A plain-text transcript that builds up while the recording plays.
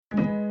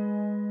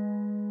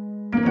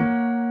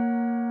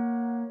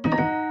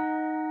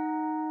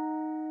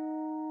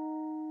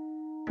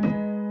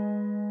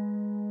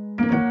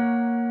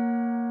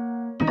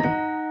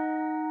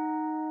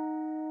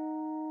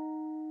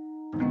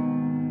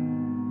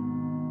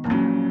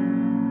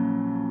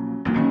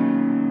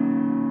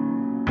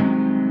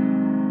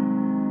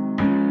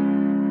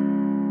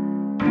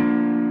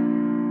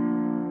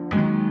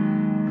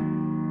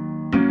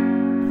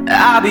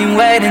I've been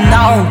waiting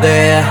all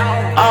day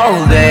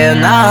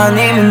나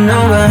아니면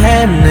누가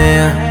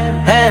했네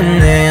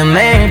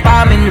매일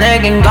밤이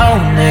내겐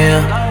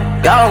고뇌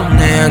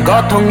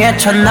고통에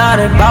찬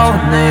나를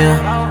보네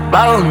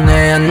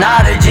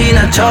나를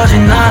지나쳐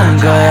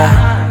지나가야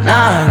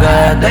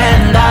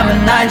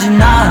된다면 날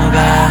지나가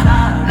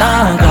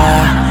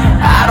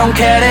I don't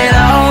care at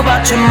all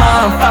about your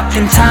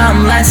motherfucking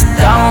timelines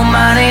Don't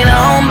mind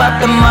on about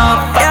the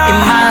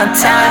motherfucking my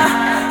time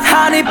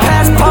Honey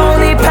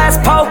passport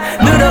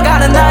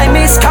늘어가는 나의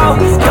miscode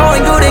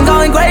Going good and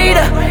going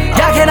greater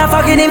Y'all cannot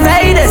fucking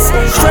invade us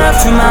Straight up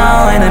to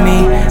my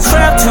enemy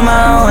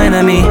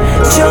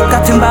지옥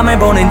같은 밤을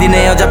보낸 뒤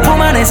내 여자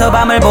품 안에서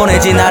밤을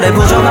보내지 나를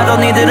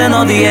부정하던 니들은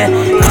어디에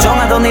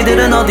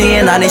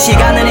나는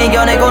시간을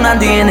이겨내고 난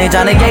뒤에 내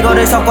잔에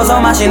개거를 섞어서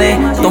마시네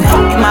Don't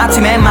fuck my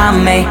team and my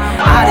mate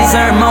I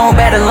deserve more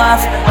better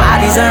love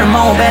We deserve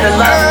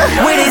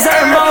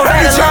more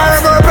better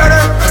love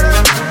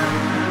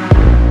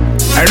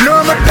I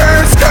know my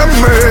time's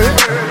coming,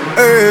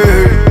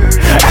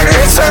 I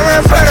need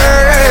something better,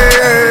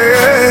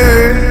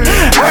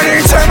 I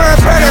need something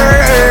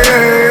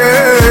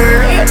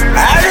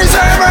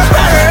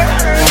better,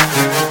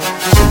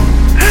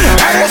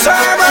 I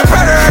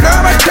know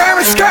my time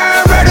is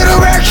coming, ready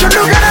to action,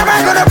 look at how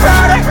I'm gonna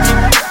party,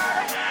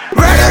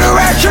 ready to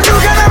action,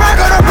 look at how I'm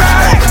gonna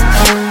party.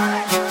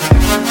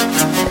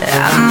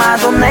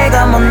 아마도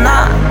내가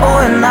못나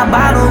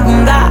오해나봐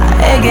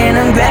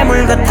누군가에게는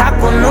괴물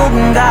같았고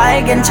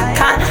누군가에겐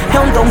착한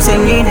형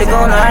동생이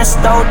되거나 할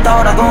수도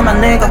있더라고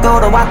난 내가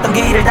걸어왔던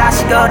길을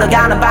다시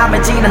걸어가는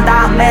밤을 지난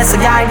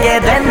다음에서야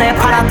알게 됐네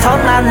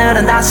파랗던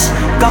하늘은 다시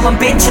검은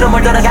빛으로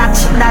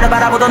물들어갔지 나를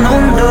바라보던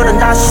눈들은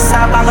다시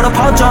사방으로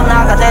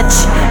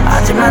퍼져나가댔지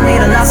하지만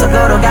일어나서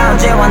걸어가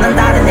언제와는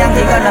다른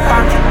향기가 나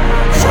방해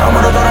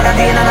처음으로 돌아간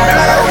뒤에 난 나를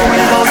바라보고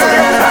있는 속에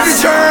나를 봤어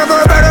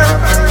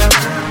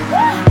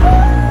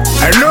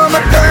I know my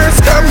time's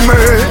coming, I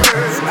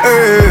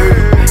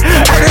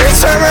need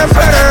something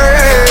better,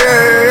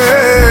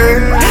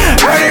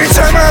 I need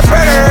something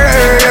better,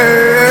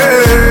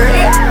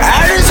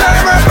 I need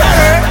something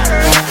better,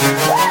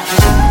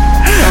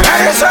 I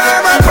need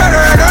something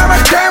better. I know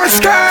my time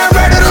is coming,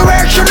 ready to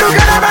action, look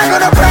at how I'm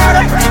gonna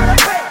party,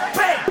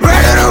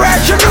 ready to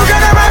action, look at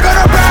how I'm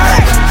gonna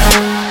party.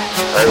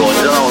 야 이거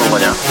언제 나오는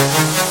거냐?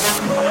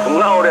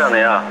 존나 오래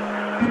하네 야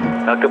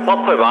그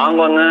퍼플 망한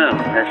거는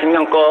그냥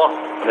신경 꺼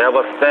내가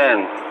봤을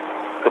땐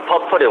그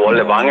퍼플이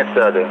원래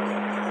망했어야 돼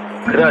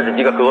그래야지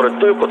네가 그거를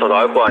뚫고 더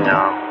나을 거 아니야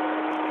야,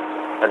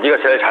 네가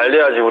제일 잘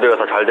돼야지 우리가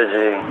더 잘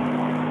되지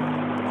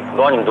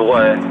너 아니면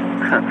누가 해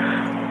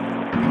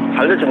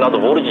잘 될지 나도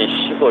모르지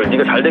씨발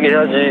네가 잘 되게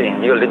해야지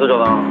네가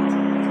리더잖아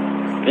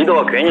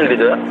리더가 괜히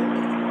리더야?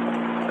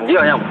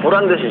 네가 그냥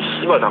보란듯이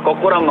씨발 다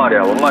꺾으란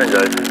말이야 뭔 말인지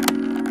알지?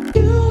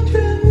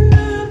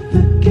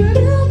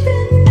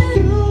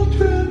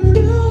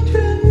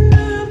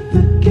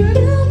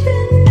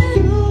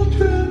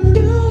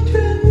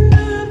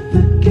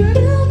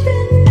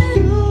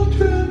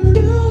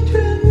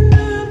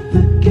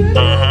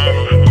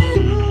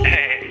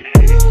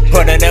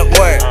 Putting in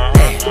work,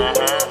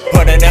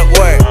 putting in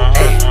work,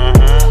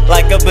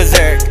 like a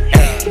berserk,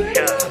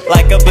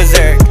 like a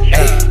berserk,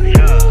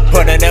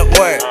 putting in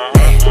work,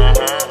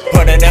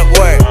 putting in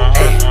work,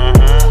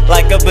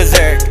 like a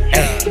berserk,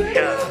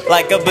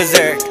 like a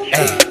berserk,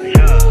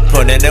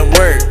 putting in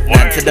work,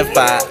 1 to the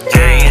 5,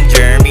 Jerry and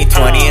Jeremy,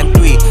 20 and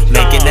 3,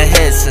 making a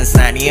hit since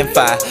 90 and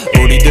 5.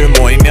 우리들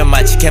모이면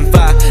마치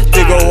캠파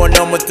뜨거워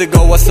너무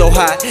뜨거워 so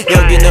hot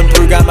여기는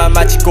불가마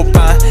마치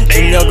꽃밭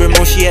중력을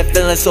무시해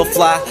feeling so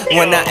fly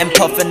When I am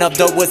puffing up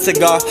dope with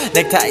cigar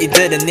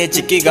넥타이들은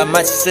일찍기가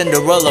마치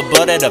Cinderella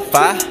but at a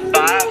 5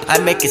 I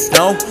make it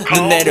snow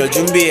눈 내려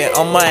준비해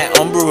엄마의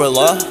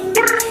umbrella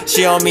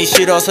시험이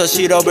싫어서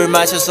시럽을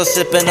마셔서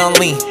sipping on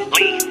lean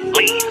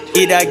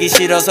일하기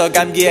싫어서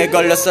감기에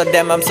걸렸어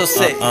damn I'm so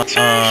sick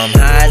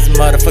high as a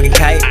motherfucking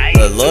kite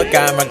But look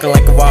I'm rockin'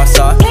 like a rock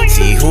star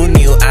See who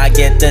knew I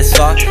get this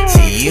far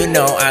See you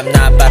know I'm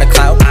not about to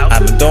clout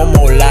아무도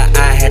몰라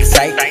I had a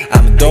sight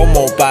아무도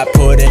못 봐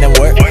put in the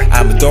work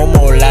아무도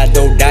몰라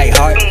도 die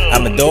hard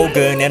아무도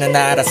그녀는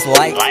알아서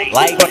like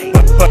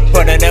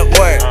put in the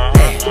work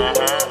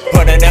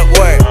put in the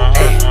work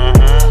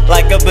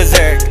like a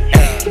berserk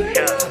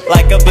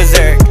like a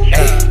berserk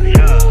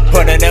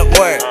put in the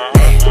work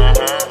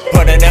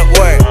put in that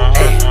work,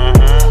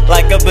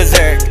 like a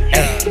berserk,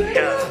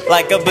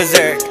 like a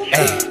berserk.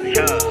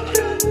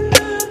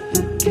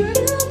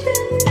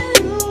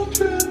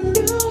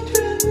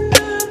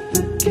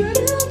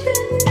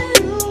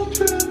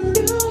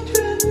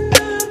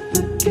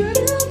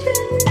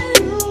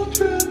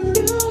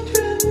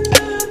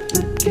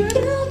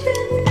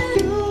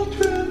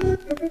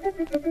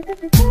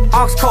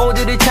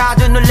 옥스코드를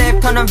찾은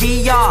랩터는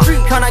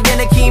VR 편하게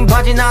내 긴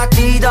바지나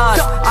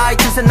디다스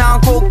아이튠즈에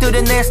나온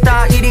곡들은 내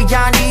스타일이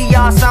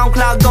아니야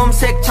사운드클라우드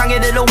검색 창에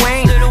Lil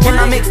Wayne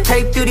옛날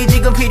믹스테이프들이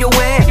지금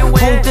필요해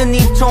붕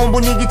뜨니 좋은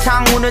분위기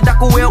창문을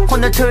닫고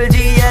에어컨을 틀지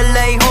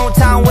LA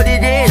hometown what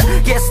it is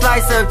Get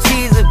slice of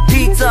cheese and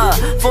pizza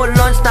For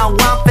lunch now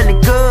I'm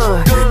feeling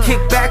good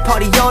Kick back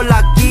party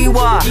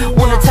연락기와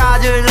오늘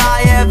찾을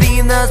나의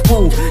Venus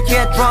pool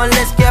Get drunk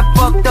let's get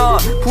fucked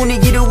up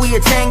분위기를 위해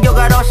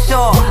챙겨가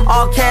러셔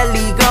All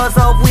Kelly girls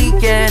of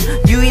weekend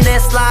유인해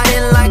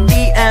sliding like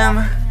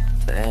DM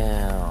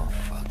Damn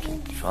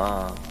fucking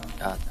drunk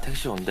야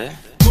택시 온대?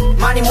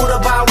 많이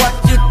물어봐 what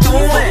you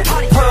doing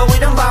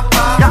토요일은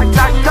바빠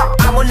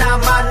아무나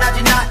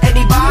만나지 나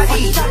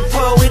anybody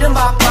토요일은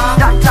바빠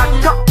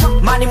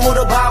많이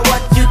물어봐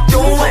what you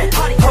doing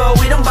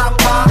토요일은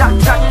바빠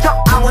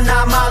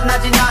아무나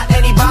만나지 나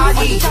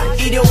anybody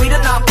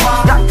일요일은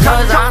아파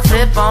Cause I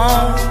sip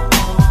on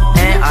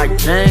and I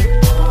drink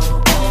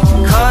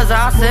Cause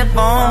I sip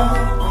on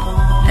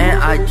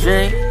and I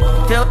drink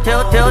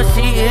till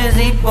she is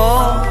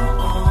equal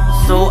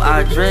So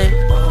I drink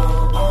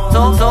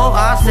So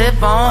I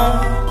sip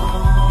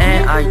on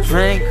and I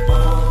drink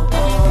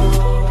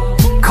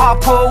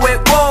Carpool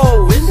with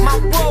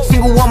woes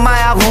친구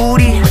엄마야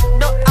우리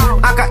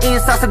아까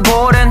인사색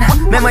보른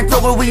맨만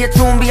쪽을 위해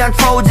준비한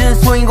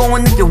트로즌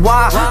주인공은 늦게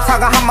와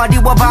사과 한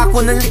마리와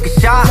바꾸는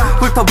리크샷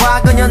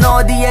훑어봐 그녀는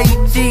어디에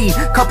있지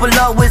Couple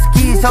of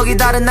whiskey 저기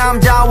다른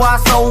남자와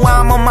So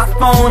I'm on my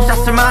phone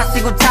샷을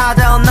마시고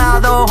찾아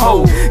another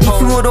hoe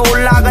 2층으로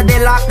올라가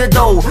they lock the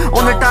door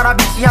오늘따라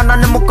빛이 안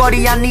나는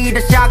목걸이 I need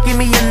a shot give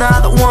me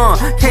another one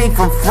Came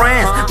from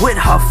France with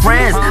her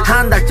friends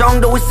한 달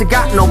정도 있어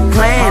got no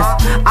plans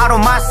I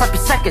don't mind sloppy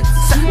seconds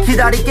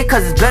기다릴게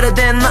cause it's better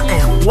than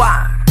nothing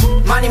Why?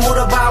 많이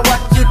물어봐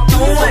what you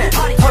doing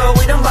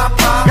토요일은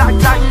바빠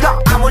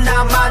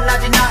아무나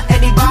만나지 나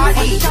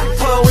anybody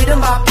토요일은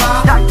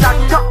바빠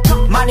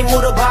많이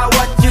물어봐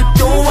what you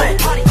doing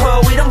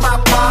토요일은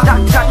바빠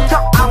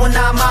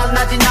아무나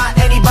만나지 나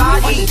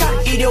anybody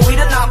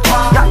일요일은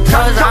아파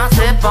Cause I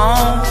sip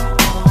on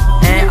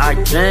and I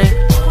drink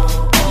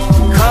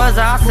Cause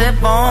I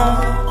sip on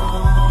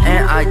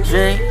and I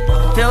drink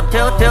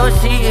till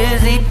she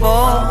is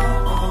equal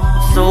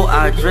So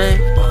I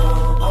drink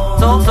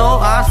So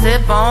I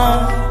sip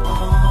on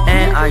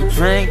and I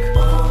drink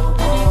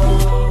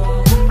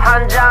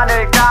한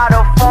잔을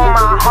따로 for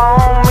my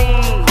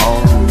homie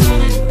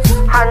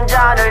한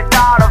잔을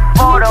따로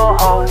for the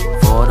hoe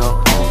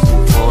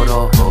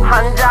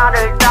한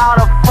잔을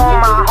따로 for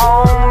my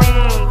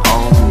homie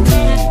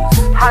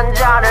한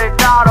잔을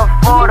따로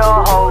for the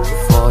hoe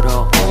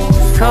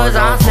Cause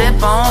I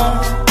sip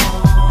on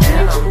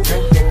and I'm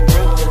drinking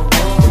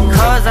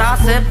Cause I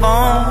sip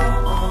on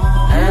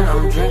and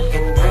I'm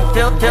drinking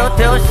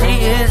Till she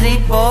is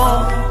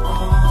equal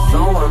So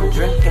I'm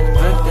drinking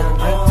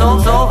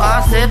So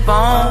I sip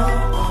on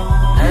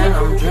And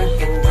I'm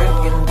drinking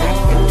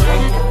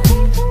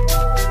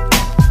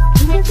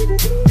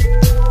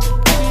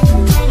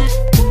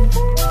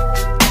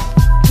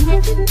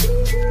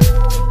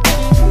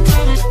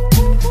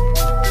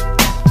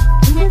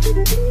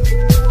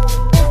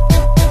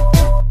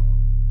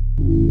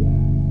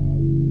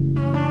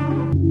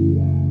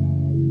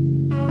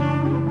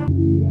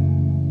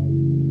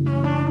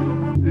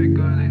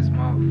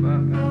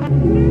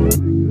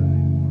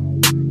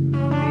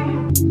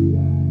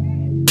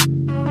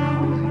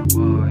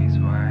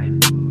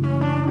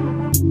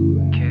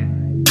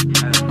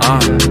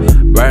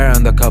Where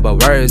on the cover,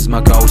 where's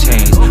my gold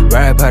chains?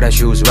 Where Prada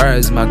shoes,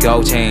 where's my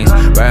gold chains?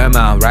 Where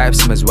my rap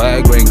smells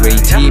wet, green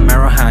tea,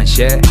 Marohan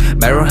shit,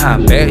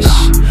 Marohan bitch.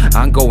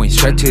 I'm going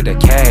straight to the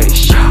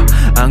cash.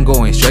 I'm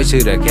going straight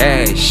to the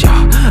cash.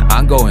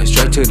 I'm going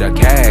straight to the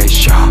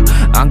cash.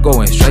 I'm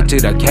going straight to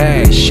the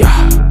cash.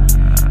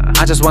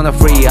 I just wanna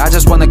free, I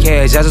just wanna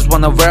cash, I just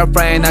wanna real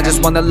friend, I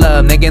just wanna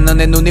love. 내게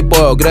너네 눈이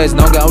보여. 그래서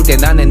너가 올 때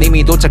나는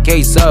이미 도착해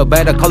있어.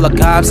 Better call the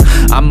cops.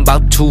 I'm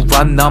about to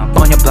run up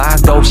on your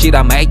block. Dope shit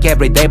I make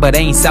every day but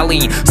ain't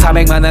selling.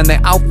 400만 원의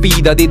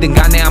outfit 어디든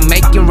간에 I'm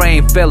making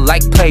rain. Feel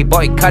like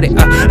playboy cut it.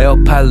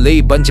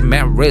 에어팔리 번지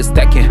man wrist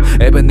stacking.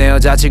 앱은 내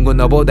여자친구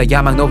너보다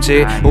야망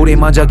높지. 우리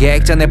먼저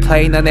계획 전에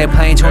play 너네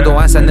plane 총도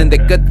안 쐈는데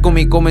끝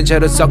꿈이 꾸면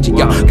채로 썩지.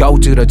 Go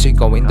to the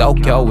친구 window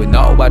kill with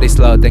nobody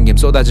slow. 땡김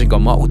쏟아진 거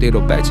뭐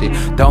어디로 빼지.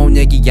 돈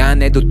얘기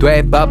안 해도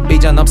돼 but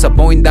비전 없어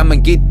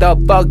보인다면 get the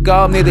fuck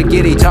up.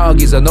 니들끼리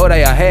저기서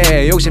놀아야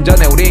해. 욕심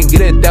전에 우린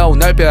길을 또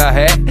넓혀야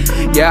해.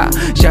 Yeah,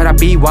 shut up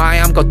BY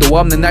아무것도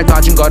없는 날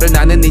도와준 거를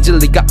나는 잊을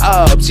리가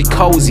없지.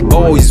 Cozy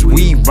boys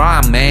we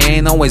rhyme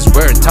man. Always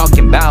we're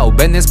talking about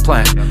business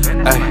plan.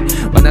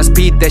 When I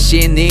speed that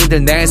shit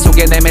니들 내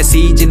속에 내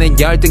메시지는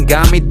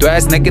열등감이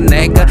돼서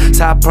내가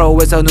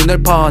 4%에서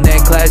눈을 퍼. 내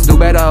class do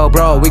better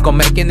bro. We gon'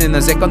 make it in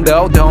a second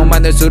though. 더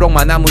많을수록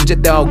많아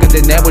문제도.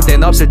 근데 내볼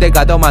땐 없을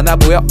때가 더 많아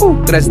보여.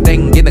 그래서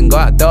땡기는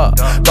거야 더.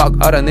 Fuck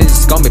all the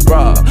niggas gon' be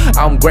bro.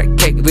 I'm great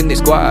cake with this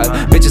squad.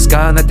 Bitches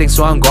got nothing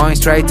so I'm going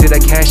straight to the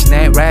cash.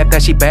 Net rap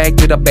다시 back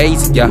to the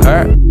basic. You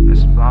heard?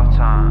 It's about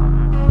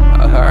time.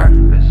 I heard.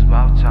 It's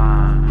about time.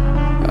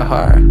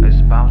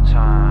 It's about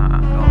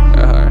time.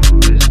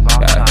 It's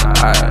about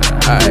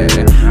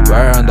time.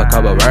 Where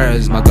undercover,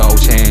 where's my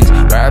gold chains?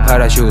 Where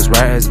parachutes,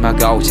 where's my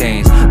gold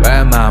chains?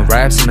 Where my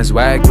rap Simmons,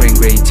 where green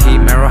tea,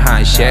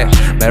 Marohan shit,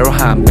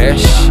 Marohan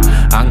bitch.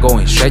 I'm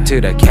going straight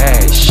to the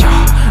cash.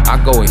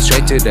 I'm going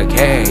straight to the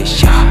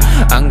cash.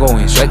 I'm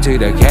going straight to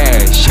the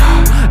cash.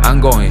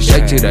 I'm going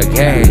straight to the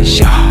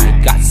cash.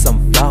 I got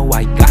some flow,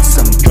 I got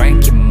some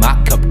drink in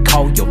my cup,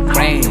 call your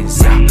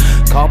friends.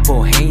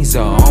 Couple hands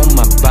on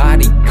my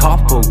body,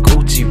 couple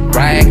Gucci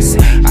rags.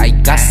 I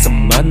got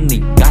some money,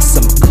 got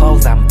some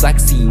clothes, I'm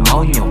flexing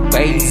on your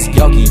face.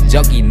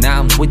 여기저기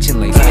now I'm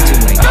switching lanes,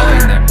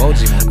 너희 날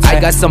보지 못해.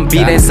 I got some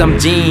beat and some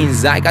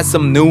jeans, I got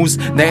some news.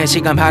 내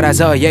시간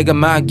팔아서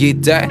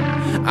예금하기 때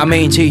I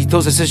mean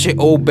치토스 스시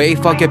오베이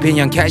fuck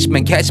opinion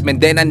cashman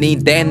then I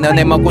need that.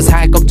 너네 먹고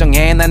살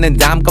걱정해 나는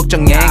담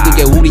걱정해.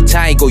 그게 우리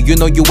차이고 you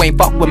know you ain't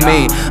fuck with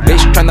me.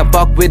 Bitch tryna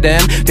fuck with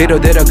them. 뒤로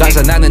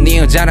들어가서 나는 네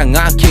여자랑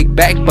I kick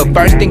back. But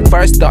first thing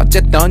first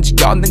어쨌든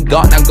지었는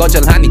건 난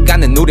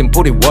거절하니까는 우린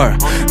pretty world.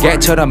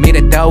 개처럼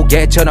이랬다고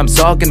개처럼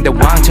써 근데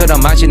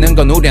왕처럼 마시는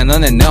건 우리야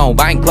너네 no.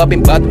 I ain't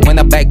clubbing but when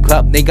I back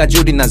club 네가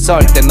줄이 난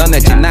설 때 너네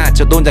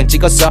지나쳐 돈장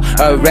찍었어.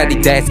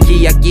 Already that's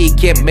key I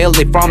keep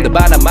milli from the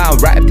bottom I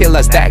rap till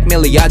I stack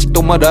milli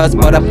아직도 멀었어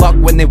but I fuck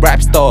when they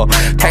rap store.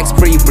 Tax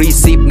free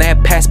receipt 내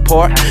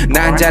passport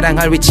난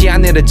자랑할 위치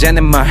아니라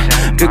쟤네 말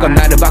그건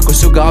나를 바꿀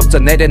수가 없어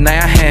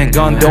내려놔야 해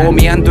건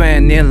도움이 안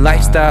돼 네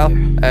lifestyle.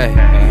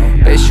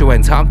 Bitch you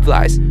and time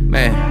flies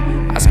man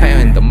I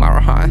spend in the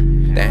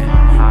Marohan damn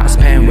I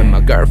spend with my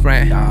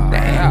girlfriend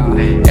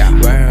damn yeah.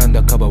 Where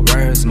undercover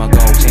where's my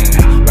gold chains?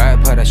 Where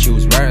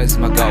parachutes where's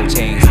my gold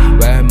chains?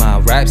 Where my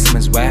rap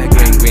Simmons where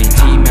green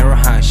tea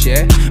Marohan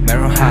shit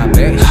Marohan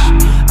bitch.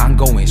 I'm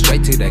going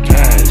straight to the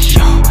cash.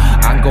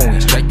 I'm going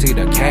straight to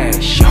the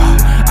cash.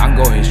 I'm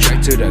going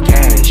straight to the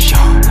cash.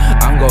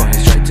 I'm going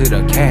straight to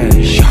the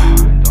cash.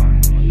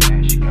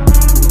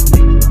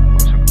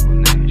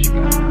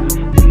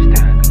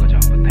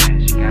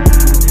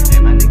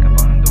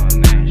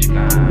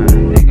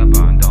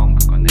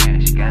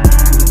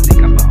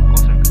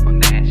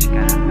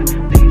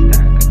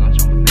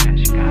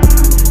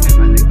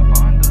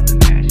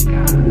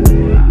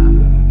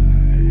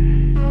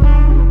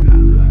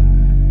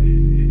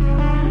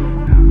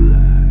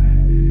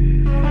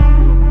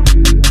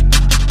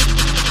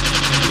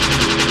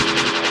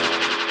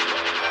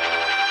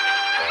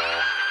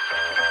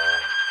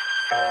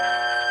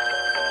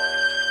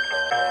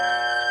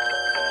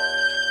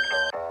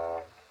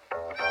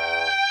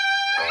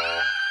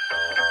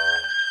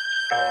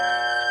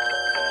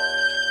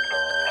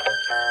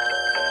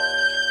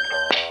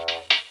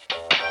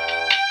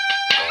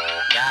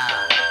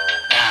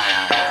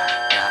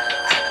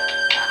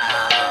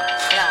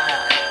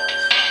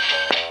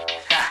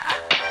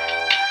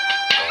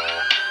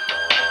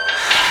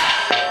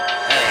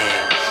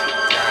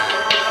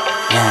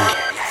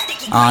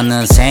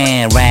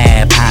 어느새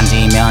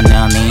랩한지 몇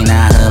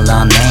년이나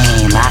흘러내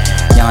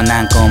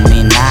막연한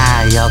꿈이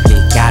날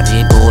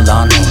여기까지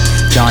불러내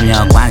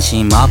전혀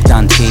관심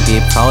없던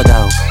TV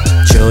프로도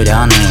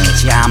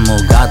출연했지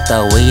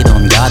아무것도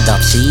이룬 것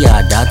없이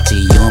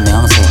얻었지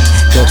유명세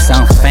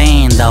급성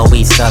팬도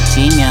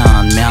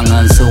있었지만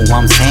명은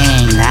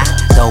수험생 나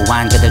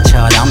또한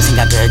그들처럼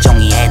생각을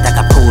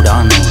종이에다가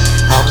풀어내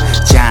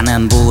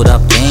혹자는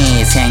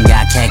부럽게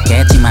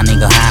생각했겠지만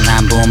이거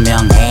하나는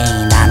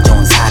분명해 난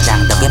좋은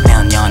사장 덕에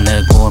몇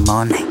년을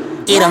굶어내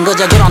이런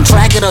그저 그런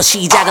트랙으로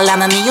시작을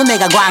하는 이유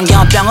내가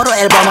광견병으로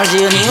앨범을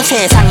지은 이유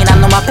세상이란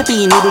놈 앞에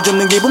비누를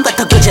줍는 기분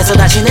같아 끝에서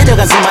다시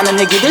내려간 수많은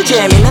얘기들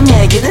재밌는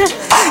얘기들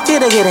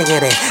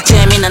그래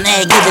재밌는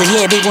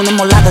애기들 예비군은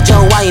몰라도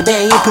좋아 이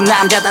베이프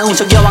남자다운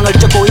척 여왕을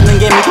쫓고 있는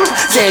개미굴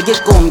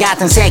세계꿈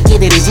같은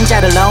새끼들이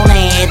진짜를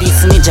논해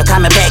에디슨인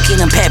척하며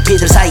뺏기는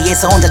패피들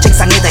사이에서 혼자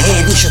책상에다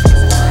헤드슛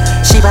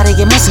시발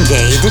이게 무슨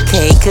게이드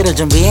케이크를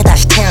준비해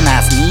다시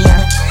태어났으니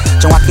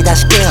정확히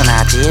다시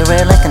깨어나지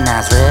real like a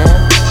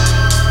Nazareth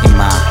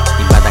임마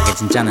이 바닥에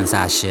진짜는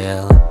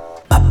사실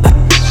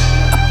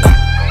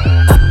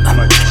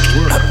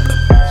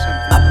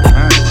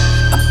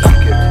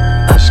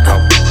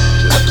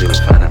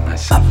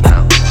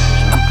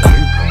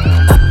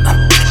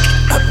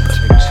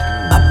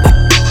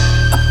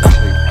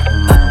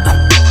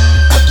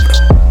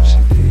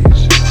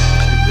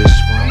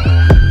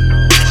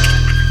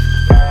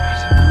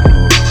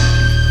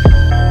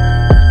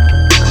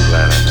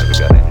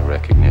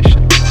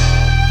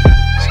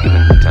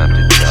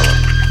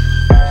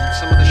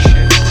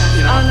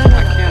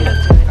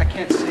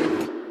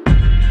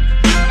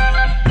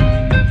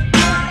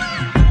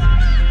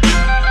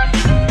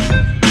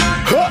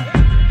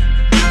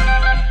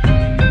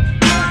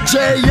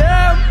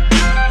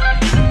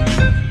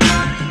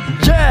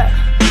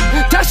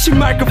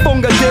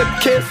마이크폰과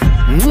딥키스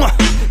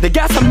내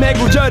가슴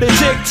매구절에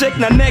칙칙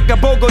난 내가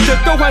보고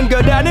듣고 한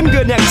것 아님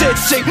그냥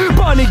지식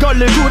뻔히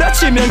걸릴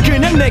구라치면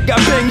그냥 내가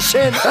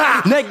빙신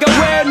내가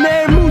왜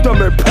내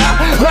무덤을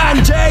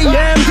난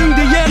JM 등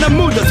뒤에 난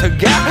묻어서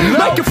가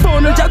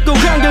마이크폰을 잡고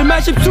한글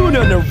마십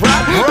수년을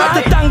랩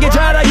뱉었단 게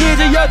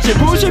자랑이지 여태 마치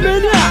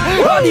부심이냐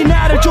어디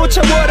나를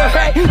쫓아오려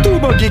해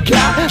뚜벅이가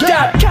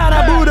딱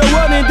하나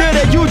부러워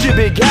니들의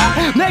유지비가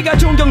내가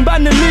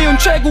존경받는 이유는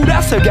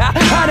최고라서가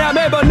하나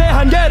매번 내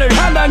한계를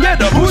한 단계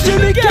더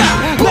부심이가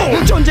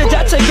존재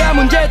자체가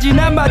문제지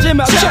난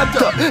마지막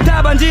챕터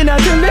답안지 난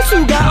들릴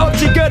수가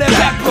없지 그래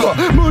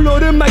 100%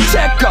 물론 음악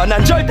체커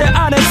난 절대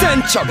안 해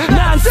센 척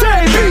난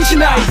say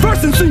빛이나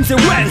first 스윙스의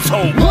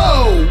왼손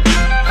Wow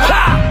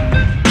하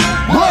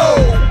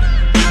Wow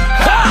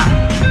하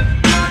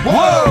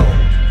Wow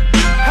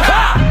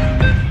하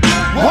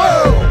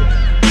Wow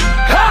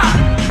하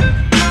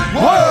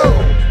Wow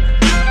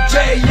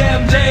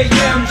JM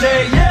JM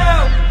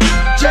JM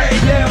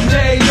JM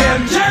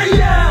JM JM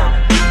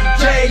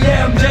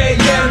JM JM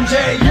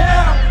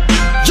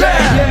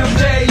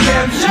JM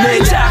내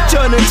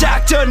작전은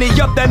작전이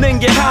없다는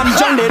게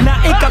함정 내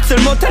나이 값을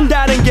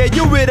못한다는 게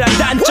유일한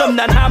단점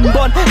난 한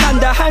번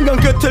한다 한 건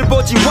끝을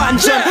보지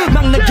완전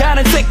막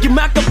나가는 새끼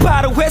막가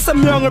바로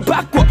회사명을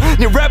바꿔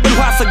네 랩은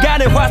화석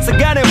안에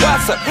화석 안에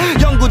화석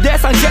연구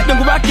대상 셋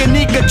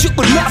연구학교니까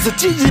죽고 나서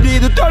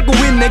찌질이도 떨고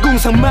있네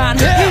궁상만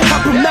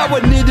하품 나와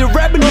니들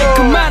랩은 내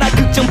그만한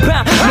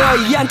극장판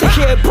너희한테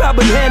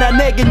힙합은 해나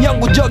내겐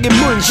영구적인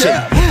문신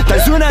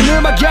단순한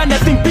음악이 아니야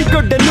think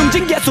bigger than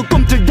웅진 계속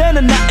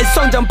꿈틀대는 나의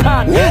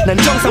성장판 난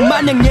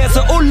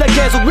정상만냥에서 올라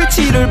계속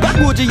위치를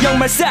바꾸지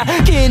역말싸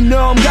긴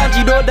놈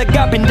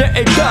가지로다가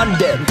빈대를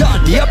던데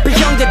네 옆에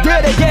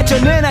형제들에게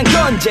전해난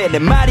건제 내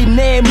말이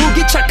내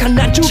무기 착한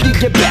난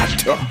죽이게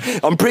뱉어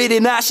I'm pretty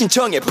나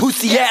신청해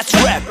pussy ass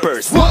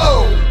rappers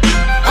Whoa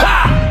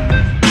ha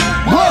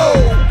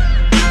Whoa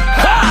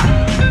ha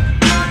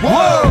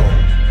Whoa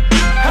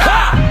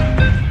ha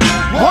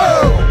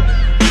Whoa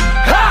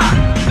ha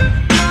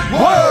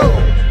Whoa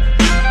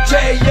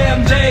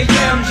JM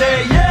JM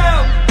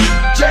JM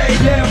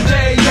JM JM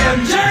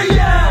JM JM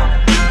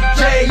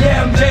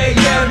JM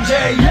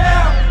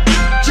JM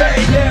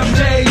JM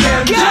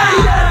JM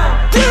JM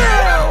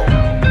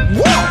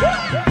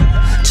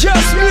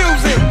Just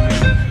music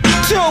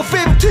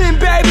 215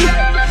 baby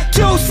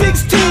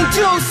 216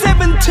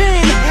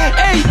 217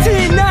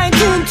 18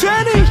 19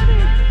 20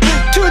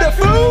 to the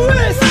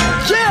fullest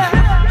yeah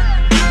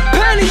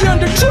penny on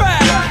the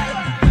track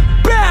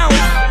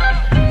bounce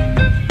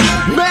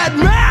Mad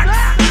Max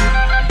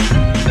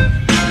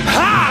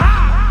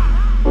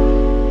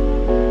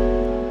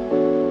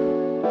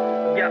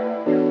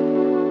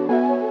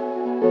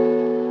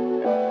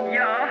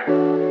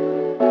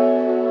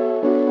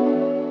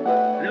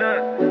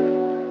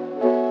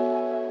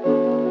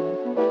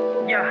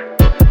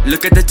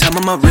Look at the time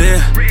on my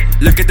wrist.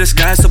 Look at the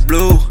sky so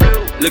blue.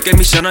 Look at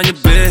me shine on your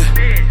bed.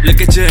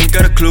 Look at you ain't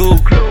got a clue.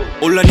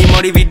 올라 네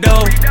머리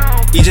위로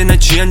이제 난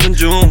취한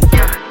존중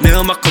내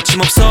음악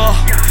거침없어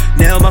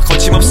내 음악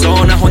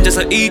거침없어 나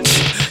혼자서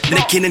있지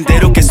내키는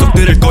대로 계속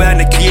들을 거야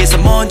내 귀에서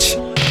먼지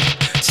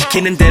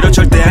시키는 대로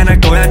절대 안 할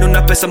거야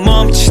눈앞에서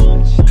멈칫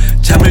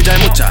잠을 잘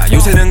못 자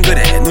요새는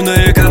그래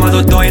눈을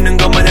감아도 떠있는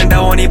것 마냥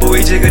다원이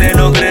보이지 그래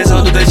너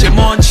그래서 도대체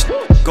뭔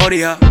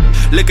짓거리야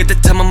Look at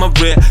the time on my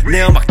wrist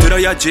내 음악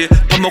들어야지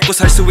밥 먹고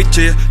살 수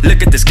있지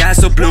Look at the sky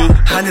so blue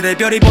하늘에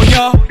별이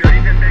보여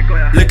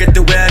Look at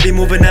the way I be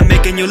moving I'm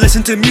making you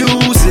listen to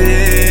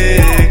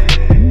music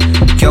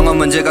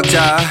경험은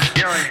제각자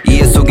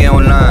이해 속에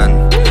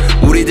혼란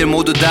우리들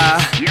모두 다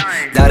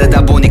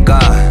다르다 보니까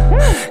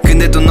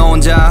근데 또 너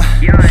혼자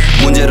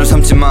문제로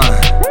삼지마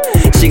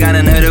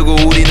시간은 흐르고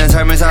우리는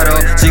삶을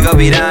살아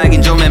직업이라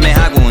하긴 좀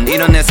애매하군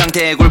이런 내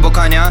상태에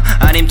굴복하냐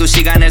아님 또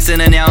시간을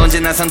쓰느냐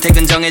언제나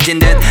선택은 정해진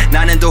듯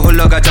나는 또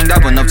흘러가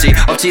정답은 없지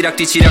엎치락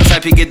뒤치락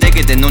살피게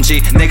되게 된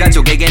눈치 내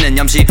가족에게는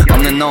염치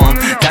없는 놈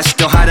다시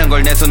또 하는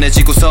걸 내 손에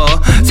쥐고서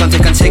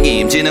선택한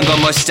책임지는 건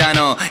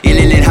멋이잖아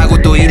 111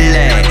 하고 또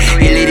일래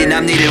일일이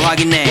남일을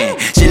확인해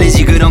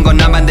실리지 그런 건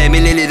나만 돼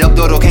밀릴 일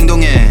없도록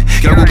행동해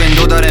결국엔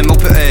도달해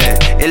목표에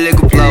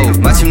 119 flow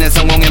마침내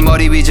성공의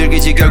머리 위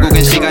즐기지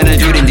결국엔 시간을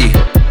줄인 뒤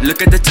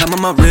Look at the time on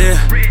my wrist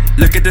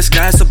Look at the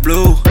sky so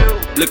blue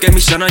Look at me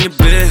shine on your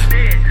bed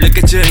Look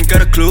at you ain't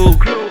got a clue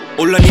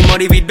올라 네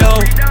머리 위로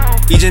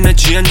이제 난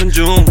취한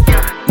존중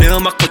내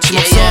음악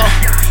거침없어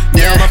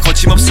내 음악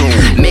거침없어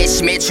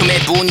매일매일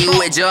분이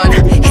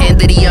우회전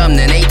핸들이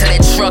없는 인터넷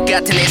트럭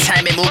같은 내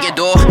삶의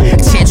무게도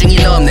체중이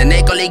넘는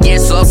내 걸리길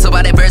수 없어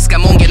발에 벌스가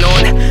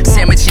뭉개놓은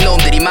샘을 친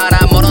놈들이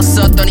많아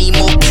멀었었던 이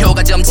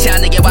목표가 점치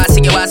않게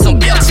와세게 와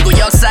손뼉 치고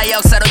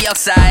역사로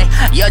역사해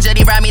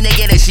여전히 람이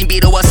내게는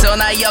신비로워서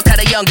나의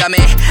역할을 영감해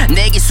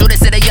내 기술에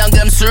쓰는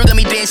연금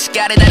술금이 된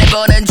시간에 나를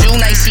버는 중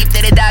나의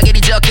 10대를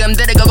다길이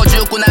적금들을 거고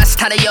죽고 나서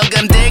타는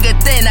연금들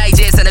그때 나의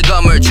재산을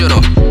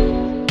건물주로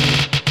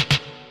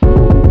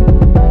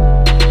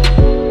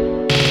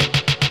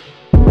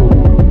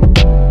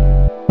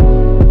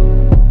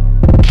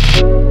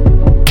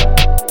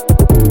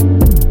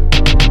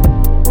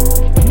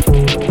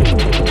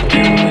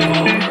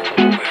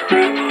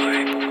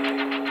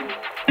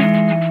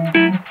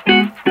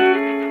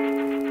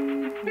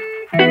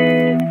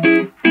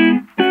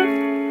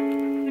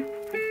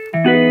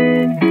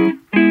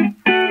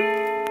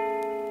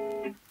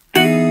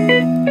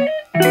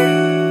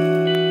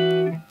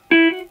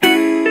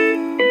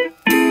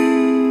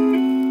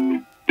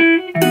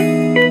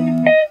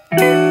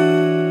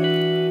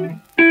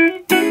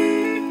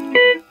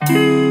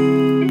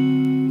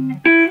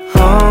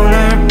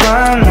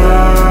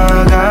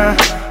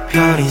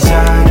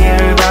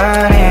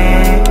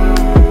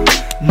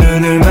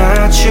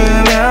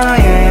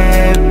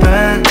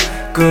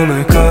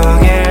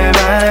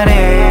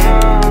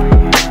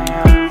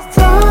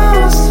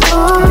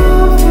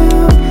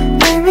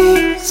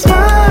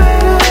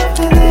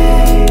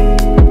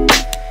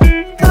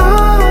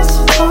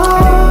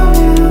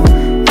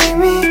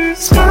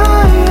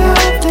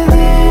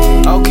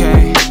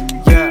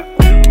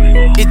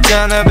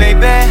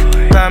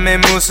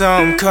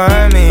무서움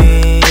call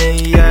me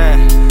yeah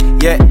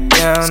yeah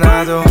yeah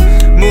나도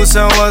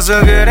무서워서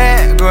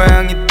그래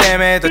고양이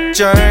때문에 더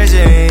쩔지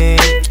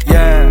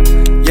yeah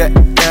yeah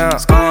yeah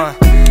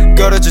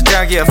걸어줘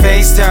자기야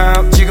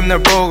FaceTime 지금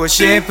널 보고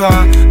싶어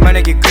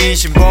만약에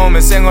귀신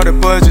보면 생얼을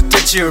보여줄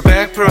듯 치울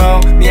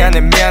 100%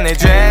 미안해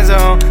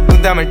죄송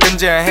농담을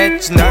던져야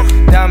했지 널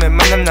다음에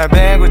만남 날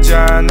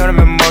배고자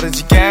너라면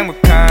모르지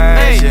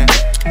행복하지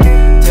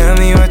Tell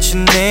me what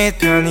you need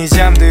편히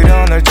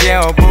잠들어 널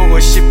재워보고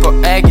싶어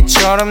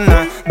애기처럼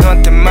난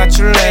너한테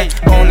맞출래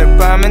오늘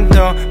밤엔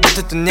더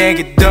못했던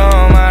얘기도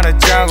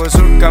말하자고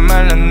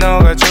술까말 난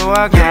너가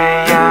좋아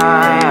Okay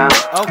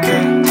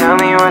Tell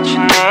me what you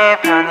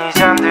need 편히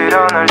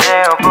잠들어 널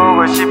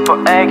재워보고 싶어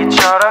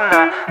애기처럼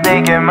난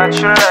내게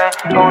맞출래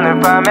오늘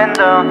밤엔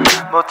더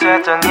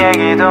못했던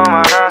얘기도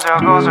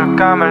말하자고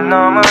술까말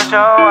너무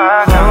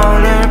좋아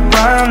오늘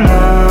밤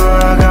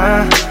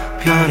너가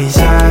편히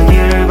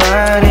자길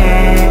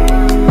바래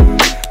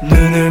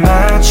눈을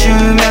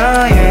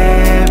맞추며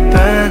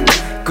예쁜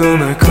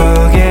꿈을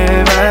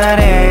꾸길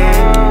바래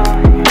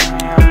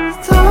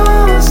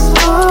Thoughts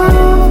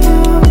of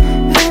you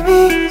make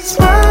me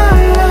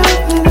smile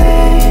every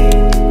day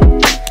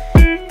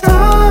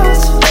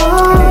Thoughts of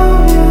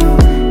you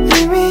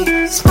make me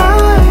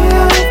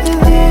smile every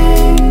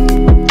day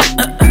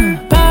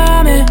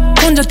밤에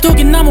혼자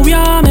두긴 너무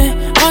위험해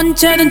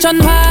언제든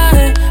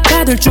전화해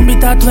받을 준비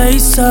다 돼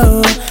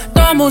있어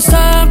너무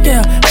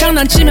무섭게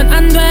장난치면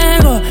안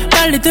되고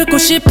빨리 듣고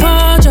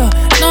싶어져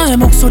너의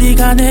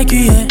목소리가 내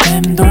귀에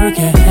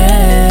맴돌게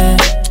해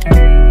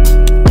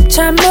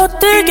잠 못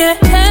들게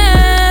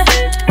해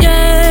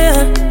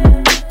yeah.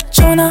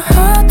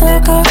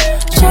 전화하다가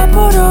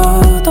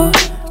자버려도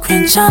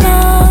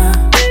괜찮아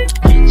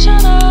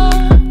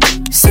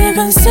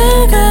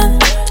새근새근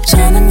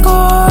자는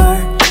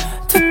걸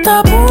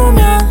듣다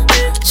보면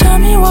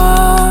잠이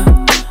와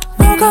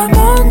너가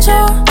먼저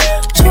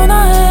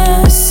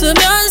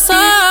전화했으면서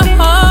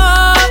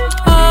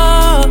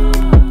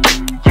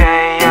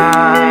yeah,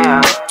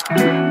 yeah.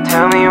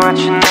 Tell me what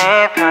you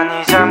need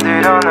편히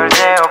잠들어 널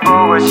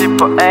재워보고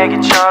싶어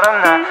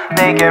애기처럼 난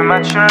내게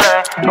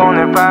맞출래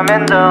오늘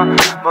밤엔 더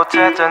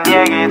못했던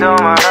얘기도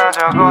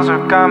말하자고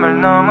술까말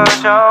너무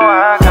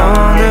좋아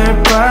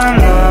오늘 밤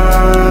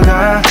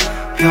너가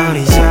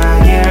편히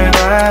자길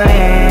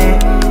바래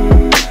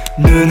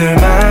눈을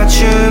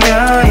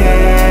맞추며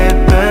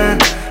예쁜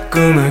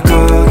꿈을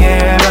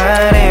꾸길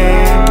바래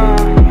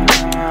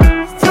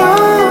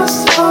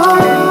Thoughts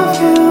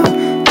of you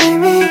make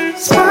me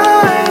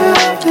smile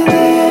every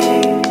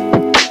day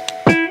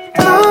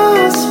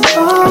Thoughts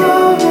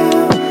of you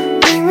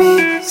make me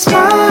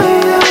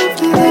smile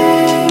every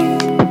day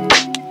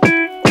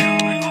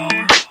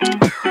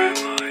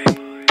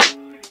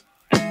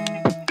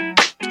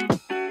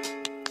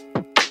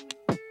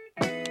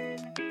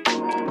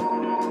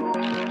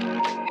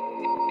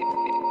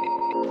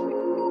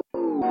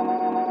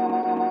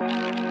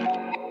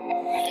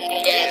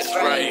That's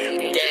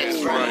right.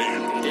 That's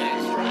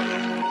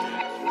right.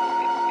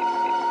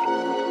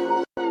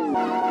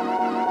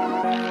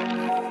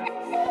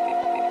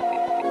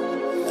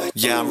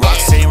 Yeah, I'm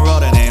Roxanne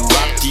Rodden and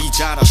Rock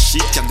D잖아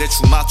식장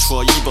대충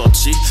맞춰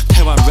입었지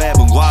패만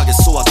랩은 과하게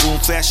쏘아둔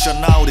패션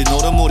나 우리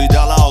노름물이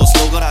달라오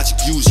슬로건 아직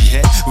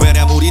유지해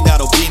왜냐면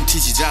우리나라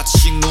빈티지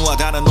자칭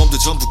누하다는 놈들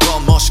전부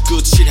겉멋이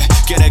끝이네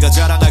걔네가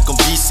자랑할 건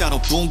비싼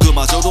옷뿐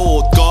그마저도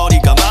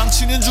옷걸이가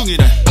망치는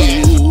중이네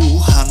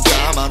한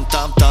땀 한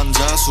땀 딴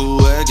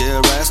자수에게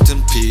rest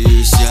in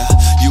peace yeah.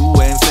 You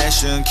ain't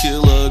fashion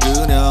killer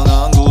그냥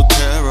한국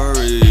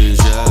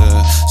terrorist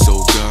yeah.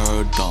 So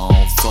girl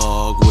don't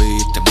fuck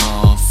with them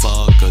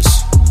motherfuckers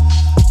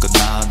그건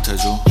나한테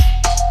줘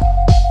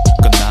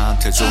그건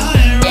나한테 줘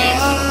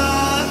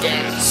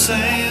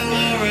Saint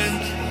Laurent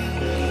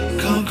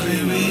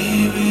Concrete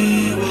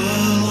we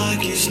were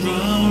like he's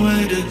strong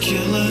way to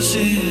kill us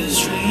in his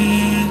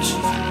dreams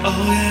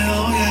Oh yeah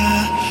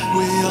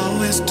We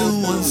always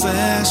doing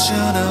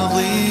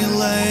fashionably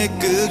late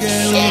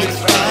그게 우리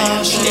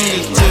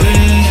방식이지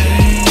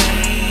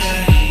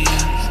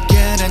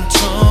걔는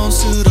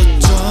촌스러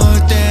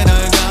절대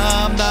널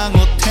감당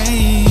못해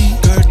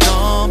Girl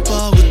don't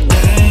fuck with me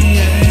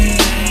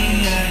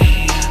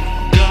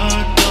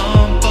Girl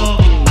don't fuck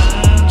with me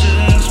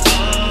Just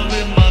fuck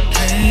with my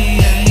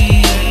pain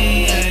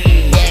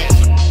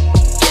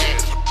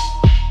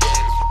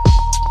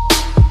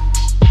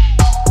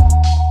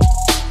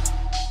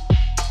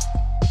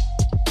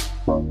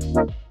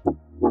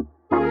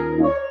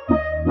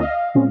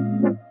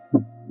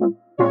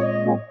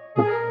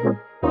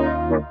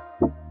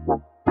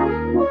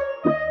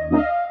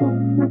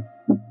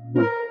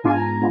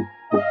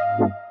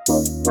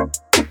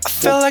I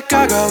feel like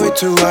I got way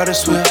too hard to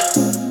swim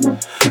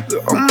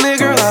The only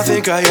girl I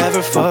think I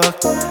ever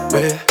fucked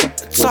with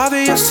It's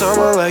obvious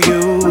someone like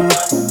you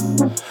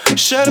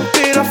Should've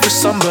been up for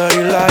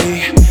somebody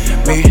like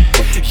me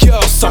Yo,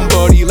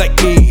 somebody like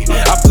me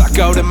I block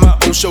out in my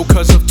own show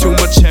cause of too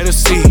much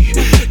Hennessy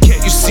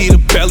Can't you see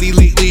the belly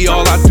lately?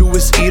 All I do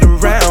is eat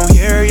around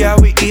here Yeah,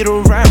 we eat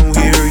around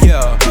here,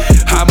 yeah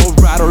I'ma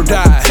ride or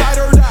die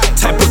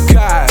type of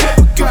guy.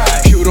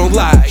 You don't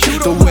like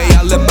the way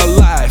I live my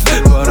life,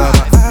 but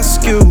I'ma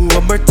ask you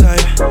one more time.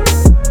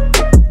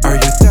 Are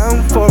you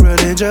down for an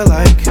angel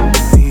like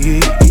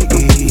me?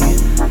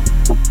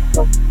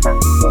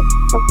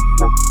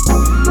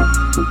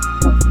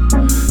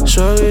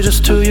 Show me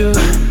just who you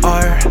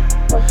are.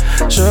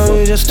 Show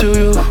me just who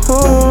you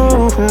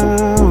are.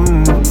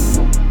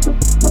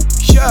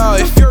 Yeah,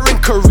 if you're in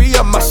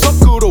Korea,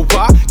 masokuro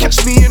wa.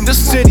 Catch me in the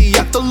city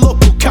at the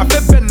local cafe,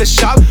 the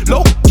shop.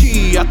 Low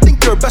key, I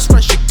think your best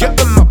friend should get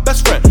with my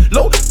best friend.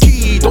 Low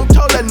key, don't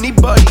tell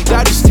anybody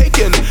that he's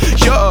taken.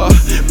 Yeah,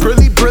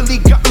 really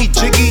got me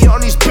jiggy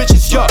on these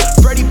bitches. Yeah,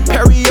 Freddie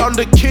Perry on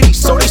the kitty,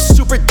 so they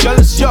super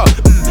jealous. Yeah,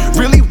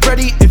 really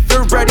ready if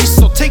you're ready,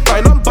 so take my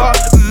number.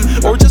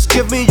 Or just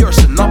give me yours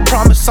and I'll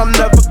promise I'll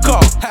never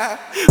call.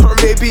 Or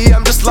maybe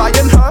I'm just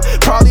lying, huh?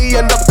 Probably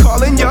end up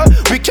calling ya.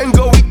 We can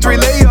go eat 3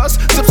 layers,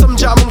 sip some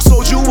jamon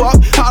soju up.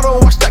 I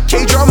don't watch that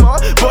K-drama,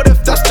 but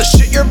if that's the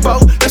shit you're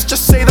about, let's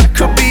just say that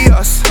could be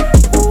us.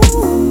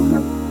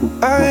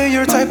 I ain't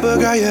your type of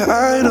guy, yeah,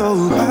 I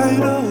know.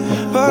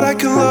 But I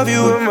can love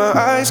you with my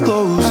eyes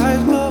closed.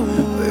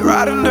 We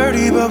riding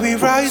dirty, but we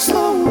ride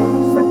slow.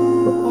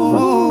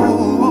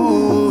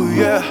 Ooh,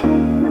 yeah.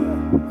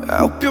 I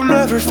hope you'll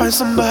never find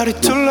somebody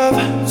to love.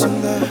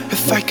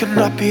 If I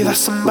cannot be that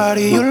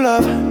somebody you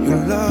love.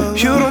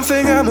 You don't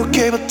think I'm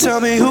okay, but tell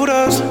me who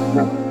does?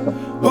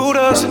 Who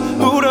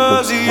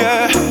does,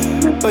 yeah.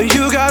 But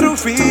you gotta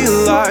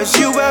realize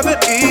you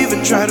haven't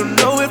even tried to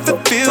know if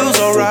it feels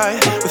alright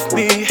with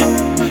me.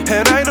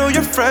 And I know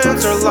your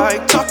friends are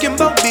like talking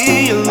about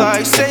me and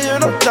like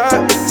saying I'm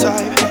not the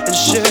type and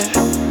shit.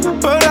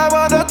 But I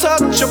wanna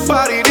touch your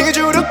body, need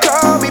you to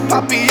call me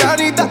papi. I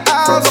need the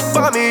eyes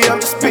upon me, I'm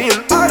just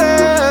being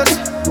honest.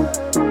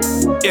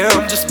 Yeah,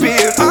 I'm just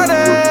being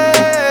honest.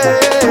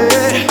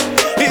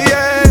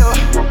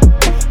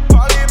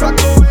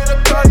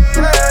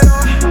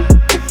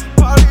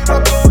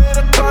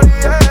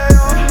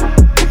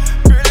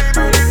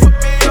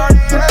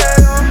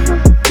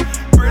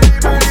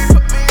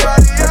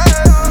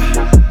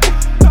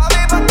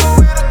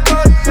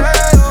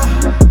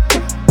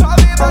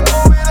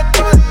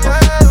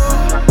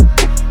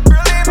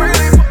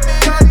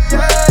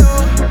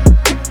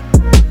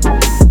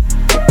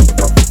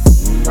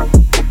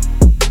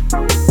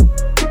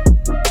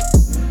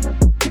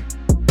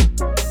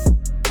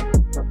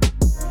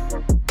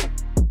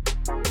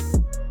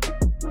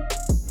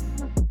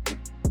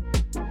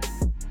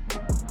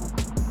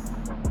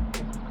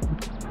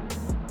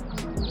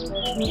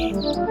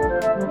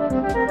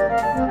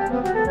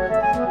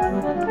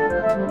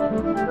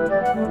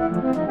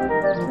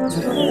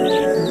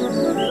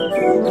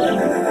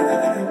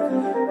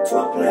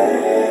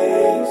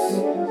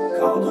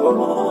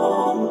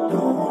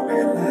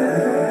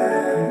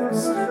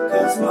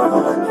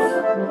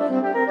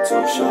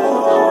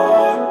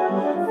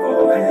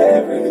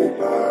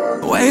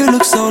 Why you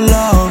look so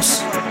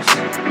lost?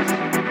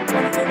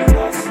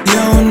 You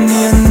don't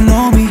even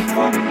know me.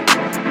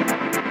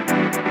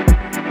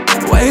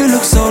 Why you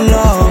look so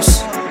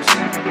lost?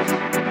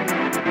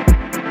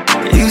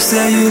 You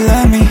say you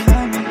love me.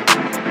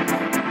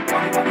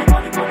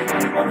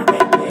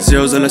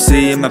 Zeros all I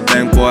see in my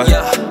bank, boy.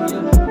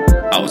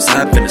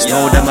 Outside in the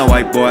snow, that my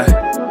white boy.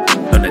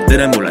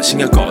 너네들은 몰라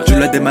신경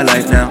꺼줄래 in my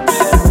life now.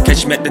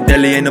 Catch me at the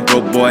deli, ain't a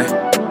broke boy.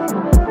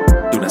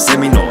 Do not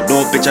send me no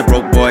bitch, I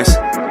broke boys.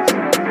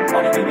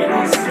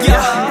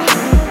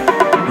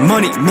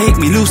 Money make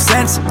me lose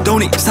sense.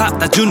 돈이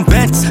사다 준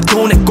벤츠,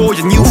 돈에 꼬여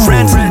new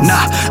friends.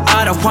 나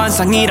알아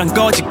환상이란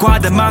거짓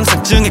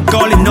과대망상증에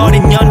걸린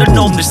어린 년들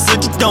놈들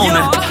쓰지도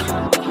않아.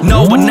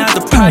 너와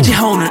나도 팔지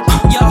오늘.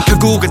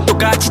 결국은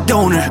똑같이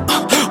돈을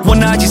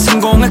원하지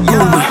성공의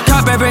꿈을.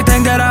 Cop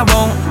everything that I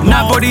want.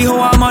 Not body who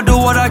I'ma do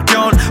what I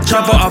can.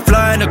 Chop up, I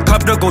fly in the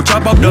cup to go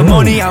chop up the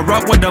money. I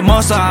rock with the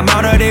monster, I'm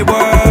out of the world.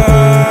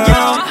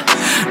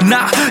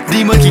 나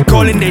님은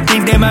기콜린 they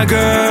think they my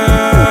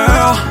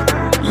girl.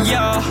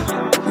 Yeah.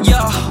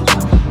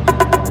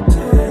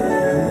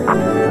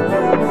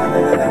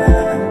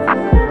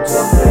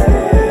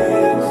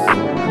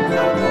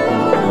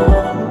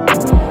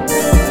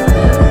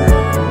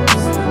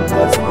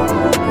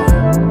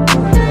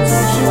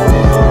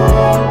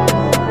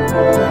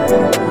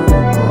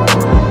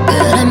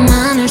 그래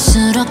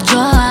많을수록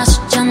좋아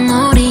숫자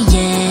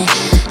놀이에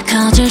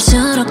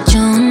커질수록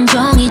좋은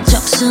종이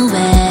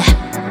적수해.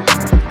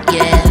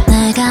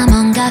 내가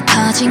뭔가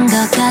커진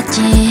것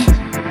같지.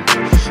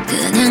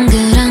 그냥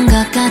그런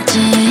것 같아.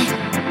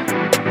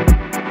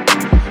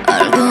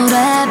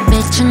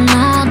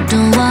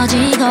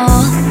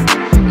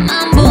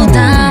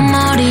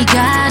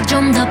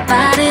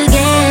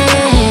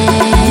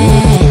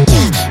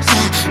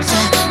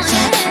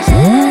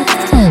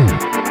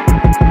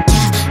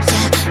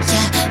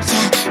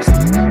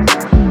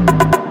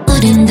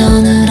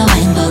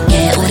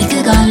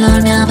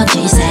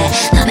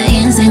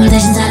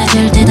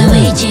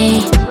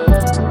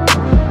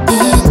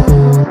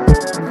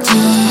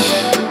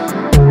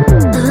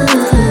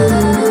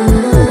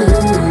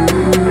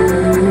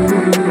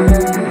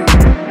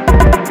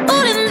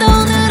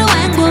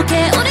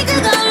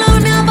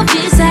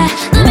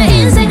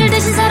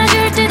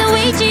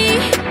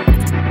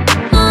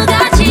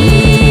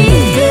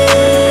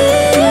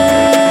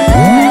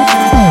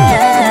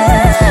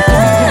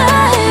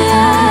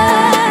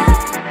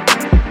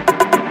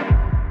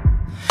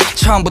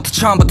 처음부터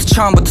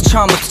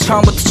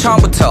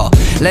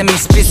Let me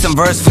spit some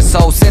verse for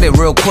Soul City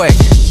real quick.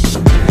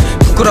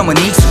 부끄러움은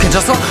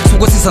익숙해져서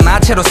속옷에서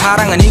나체로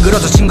사랑은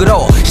일그러져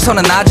징그러워.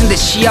 시선은 낮은데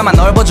시야만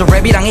넓어져.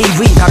 랩이랑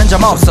AV인 다른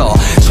점 없어.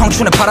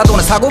 청춘에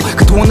팔아도는 사고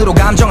그 돈으로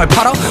감정을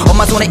팔아.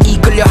 엄마 손에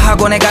이끌려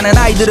학원에 가는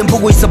아이들은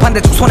보고 있어.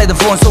 반대쪽 손에 든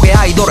폰 속의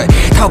아이돌을.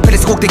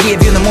 타워팰리스 꼭대기의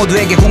뷰는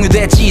모두에게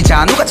공유됐지.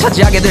 자 누가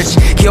차지하게 될지.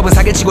 기업은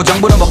사기치고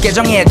정부는 법개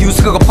정해.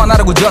 뉴스 그거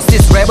퍼나르고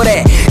저스티스 랩을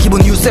해.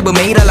 기본 뉴스앱은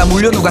매일 알라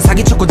물려. 누가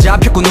사기쳤고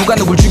잡혔고 누가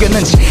누굴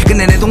죽였는지.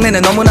 근데 내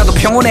동네는 너무나도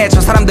평온해.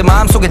 저 사람들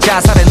마음속에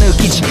자살을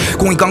느끼지.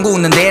 공익광고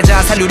웃는데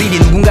자살률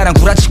 1위. 누군가는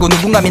구라치고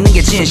누군가 믿는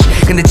게 진실.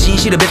 근데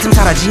진실은 뱉음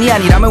사라진이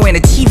아니라면 왜 내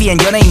TV엔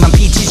연예인만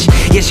비치지.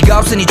 예시가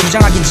없으니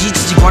주장하긴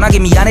지치지. 권하게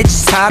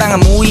미안해지지. 사랑은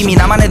무의미.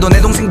 나만 해도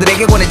내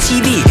동생들에게 권해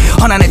TV.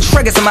 허나 내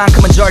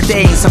트랙에서만큼은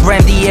절대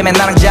인스타그램 DM에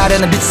나랑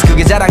자르는 비트.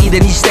 그게 자랑이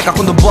된 이 시대가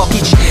콘도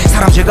벗기지.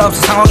 사람 죄가 없어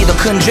상황이 더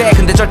큰 죄.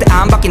 근데 절대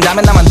안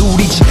바뀐다면 나만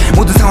누리지.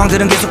 모든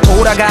상황들은 계속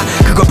돌아가.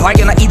 그걸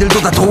발견한 이들도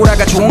다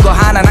돌아가. 좋은 거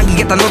하나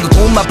남기겠다. 너도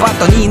돈만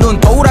봤더니 눈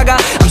돌아가.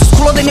 I'm just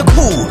cooler than your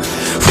cool.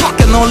 Fuck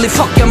your only,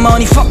 fuck your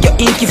money, fuck your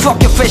인기, fuck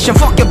your fashion,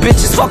 fuck your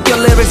bitches, fuck your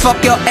lyrics, fuck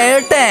your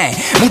everything.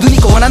 모두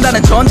니꺼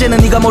원한다는 전제는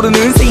네가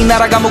모르는 새 이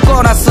나라가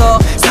묶어놨어.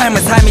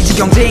 삶은 삶이지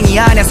경쟁이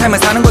아니야. 삶을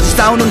사는 거지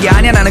싸우는 게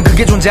아니야. 나는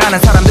그게 존재하는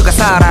사람들과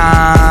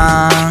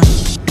사랑.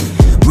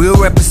 Real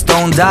rappers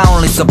don't die,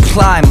 only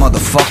supply,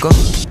 motherfucker.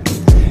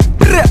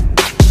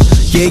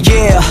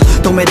 Yeah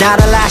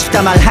동메달을라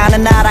싶다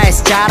말하는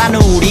나라에서 자란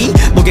우리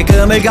목에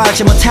금을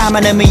걸지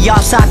못하면 의미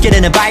없어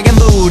앞길에는 빨간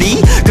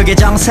불이. 그게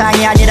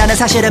정상이 아니라는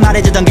사실을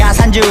말해주던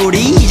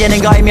가산줄이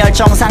이제는 거의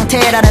멸종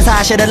상태라는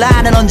사실을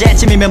아는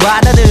언제쯤이면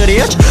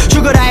받아들여.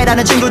 죽어라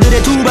해라는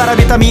친구들의 두 발을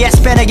빗더미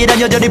에스페넥이란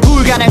여전히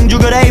불가능.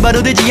 죽어라 해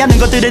바로 되지 않는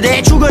것들에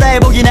대해 죽어라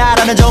해보기나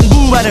라는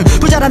정부 반응.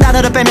 부자란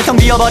단어를 빼며 텅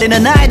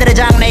비어버리는 아이들의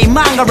장래인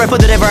망가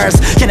래퍼들의 verse.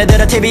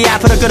 걔네들은 TV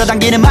앞으로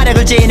끌어당기는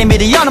마력을 지닌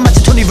미디어는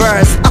마치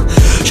투니버스.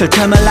 쉴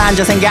틈을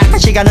앉아 생각할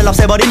시간을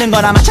없애버리는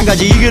거나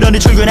마찬가지. 그러니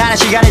출근하는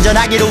시간에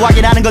전화기로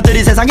확인하는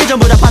것들이 세상이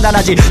전부 다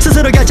판단하지.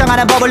 스스로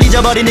결정하는 법을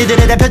잊어버린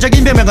이들의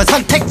대표적인 변명은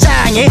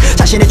선택장애.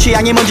 자신의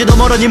취향이 뭔지도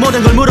모르니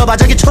모든 걸 물어봐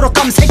저기 초록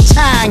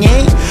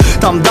검색창에.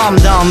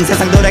 덤덤덤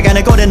세상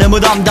돌아가는 꼴에는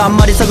무덤덤.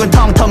 머릿속은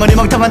텅텅 이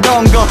멍텅한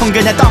동공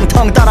그냥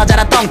텅텅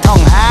떨어져라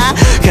텅텅.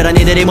 그런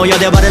이들이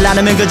모여대화를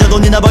나누면 그저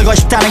돈이나 벌고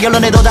싶다는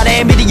결론에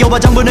도달해. 미디어와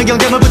정부는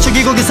경쟁을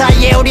부추기고 그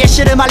사이에 우리의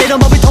씨를 말리는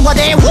법이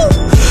통과돼.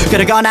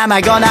 그러거나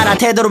말거나 난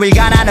태도로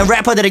일관하는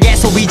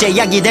래퍼들에게서 이제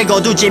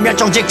야기되고 두지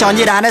멸종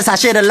직전이라는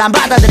사실을 난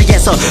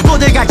받아들이겠어.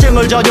 모든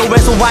갈증을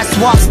전요해서 할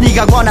수 없어.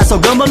 네가 권한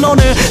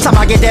소금을로는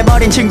사막이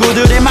돼버린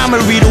친구들의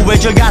맘을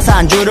위로해줄 가사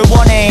한 줄을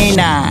원해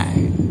나.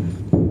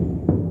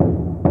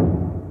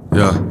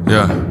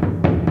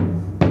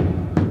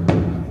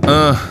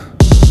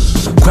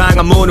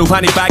 광화문을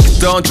환히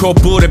밝혔던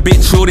촛불의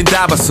빛줄인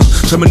다 봤어.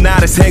 젊은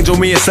날의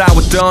생존 위에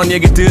싸웠던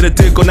얘기들을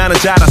듣고 나는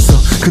자랐어.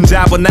 큰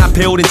자본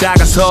앞에 우린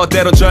작아서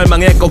때론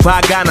절망했고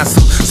화가 났어.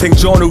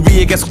 생존을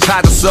위해 계속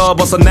찾았어.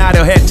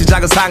 벗어나려 했지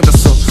작은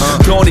상자서.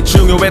 돈이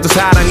중요해도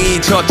사랑이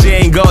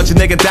첫째인 거지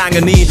내게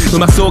당연히.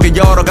 음악 속에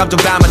여러 감정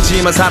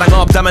담았지만 사랑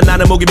없다면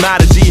나는 목이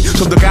마르지.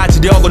 좀 더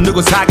가지려고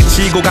누군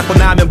사기치고 갖고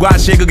나면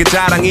과시해 그게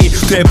자랑이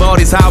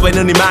돼버린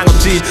사회는 희망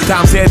없지.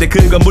 다음 세대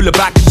그건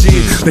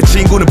물려받겠지. 내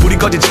친구는 불이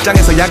꺼진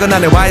직장에서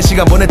야근하네. 와의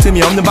시간 보낼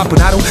틈이 없는 바쁜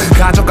하루.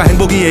 가족과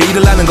행복 위해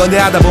일을 하는 건데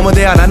하다 보면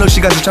대화 나눌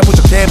시간조차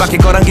부족해. 바뀔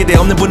거란 기대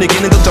없는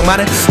분위기는 걱정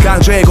많은.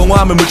 강조의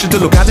공허함을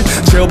물질들로 가득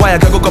채워봐야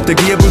결국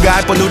껍데기에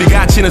불과할 뻔. 우리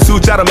가치는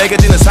숫자로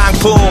매겨지는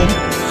상품.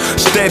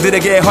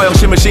 시대들에게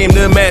허영심을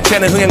심는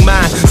매체는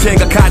흥행만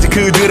생각하지.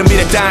 그들은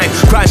미래 따윈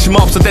관심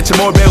없어. 대체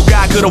뭘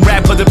배울까. 그런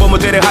래퍼들 보면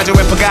되려 하죠.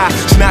 래퍼가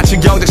지나친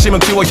경쟁심은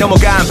키워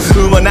혐오감.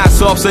 응원할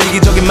수 없어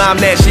이기적인 마음.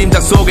 내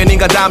심장 속엔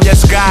인간다운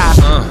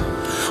예수가.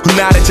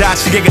 나의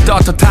자식에게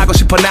떳떳하고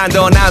싶어. 난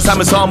더 나은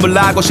삶을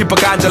선물하고 싶어.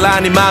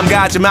 간절한 이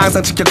마음가짐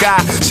항상 지켜가.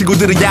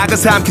 친구들은 약을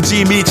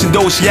삼키지 미친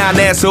도시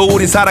안에서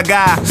우린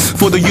살아가.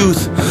 For the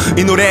youth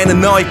이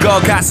노래는 너의 거.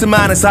 가슴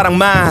안에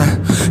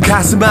사랑만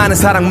가슴 안에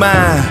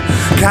사랑만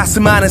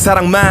가슴 안에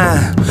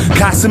사랑만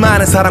가슴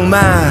안에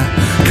사랑만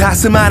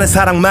가슴 안에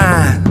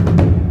사랑만.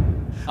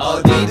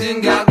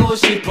 어디든 가고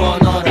싶어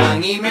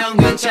너랑이면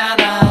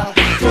괜찮아.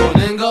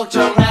 돈은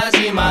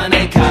걱정하지마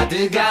내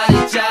카드가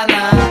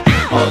있잖아.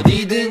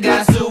 어디든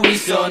갈 수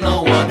있어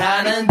너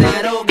원하는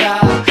대로 가.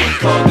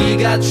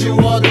 거기가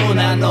추워도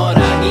난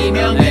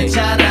너랑이면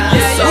괜찮아.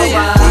 It's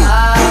alright.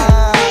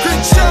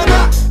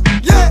 괜찮아.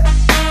 Yeah.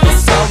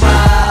 It's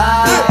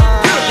alright.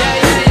 Yeah,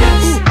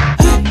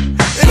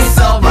 it's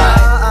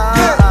alright.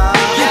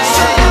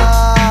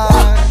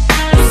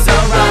 Yeah, it's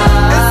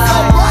alright.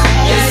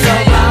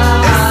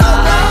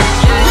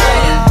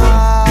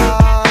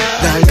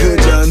 난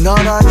그저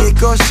너랑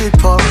있고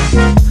싶어.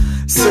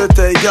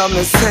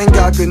 쓸데없는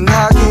생각은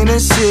하기는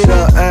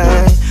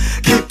싫어해.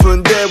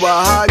 깊은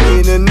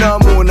대화하기는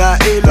너무나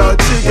일러.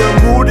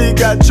 지금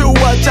우리가 좋아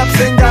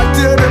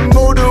잡생각들은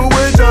모두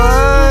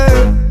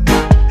의도해.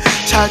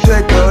 잘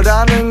될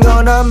거라는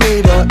건 난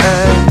믿어.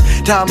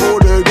 다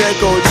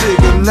모르겠고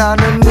지금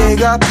나는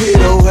네가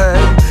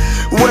필요해.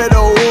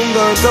 외로운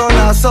걸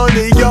떠나서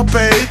네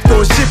옆에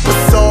있고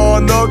싶었어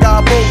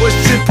너가 보고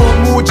싶어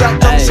무작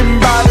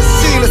정신반을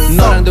씌냈어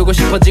너랑 돌고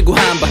싶어지고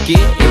한 바퀴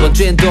이번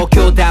주엔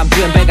도쿄 다음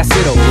주엔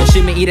베가스로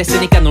열심히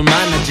일했으니까 널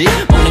만나지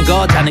먹는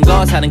거 자는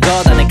거 사는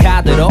거 다 내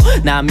카드로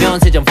나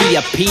면세점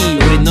VIP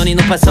우린 눈이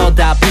높아서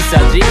다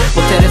비싸지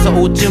호텔에서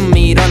우쯤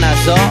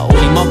일어나서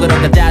우리 먹으러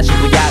가자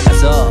시부야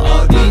가서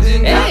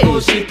어디든 가고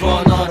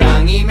싶어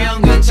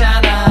너랑이면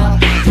괜찮아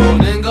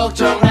돈은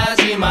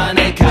걱정하지마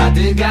내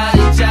카드가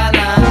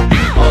있잖아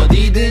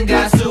어디든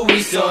갈 수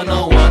있어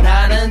너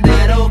원하는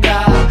대로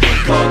가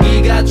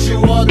거기가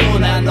추워도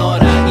난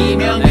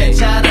너랑이면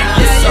괜찮아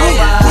It's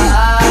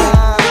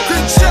alright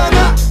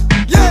괜찮아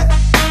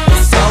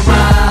It's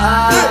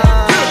alright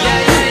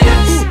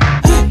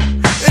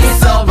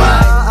It's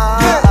alright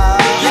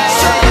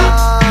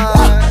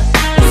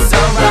It's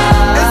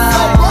alright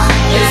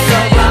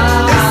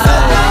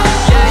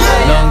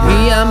넌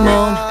귀한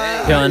몸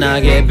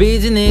편하게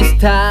비즈니스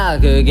타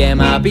그게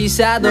마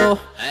비싸도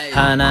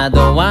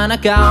하나도 안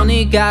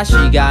아까우니까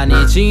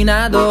시간이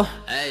지나도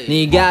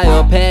네가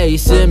옆에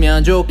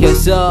있으면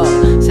좋겠어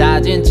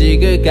사진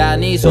찍을까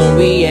네 손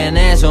위에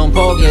내 손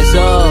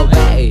포개서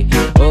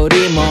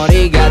우리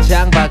머리가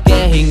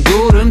창밖에 흰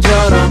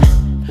구름처럼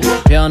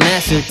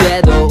변했을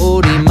때도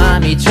우리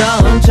맘이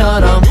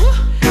처음처럼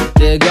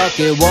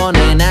뜨겁게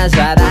원해 난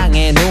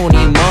사랑에 눈이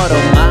멀어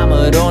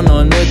맘으로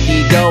널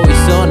느끼고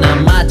있어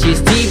난 마치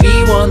스티비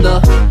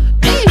원더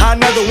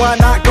하나도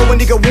안 아까워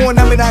네가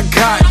원하면 I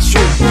got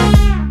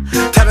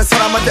you 다른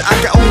사람한테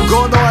아까운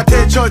거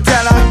너한테 절대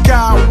안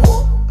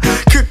아까워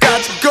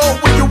끝까지 go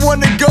where you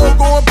wanna go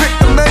go and pick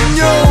the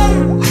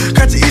menu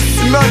같이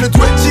있으면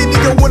됐지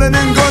네가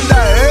원하는 건 다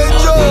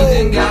해줘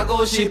어디든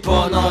가고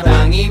싶어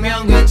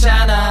너랑이면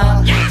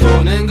괜찮아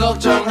돈은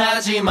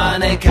걱정하지마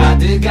내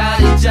카드가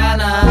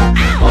있잖아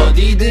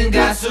어디든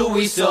갈 수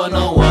있어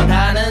너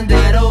원하는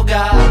대로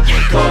가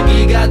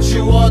거기가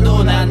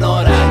추워도 난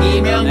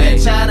너랑이면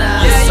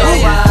괜찮아 It's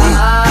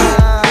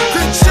alright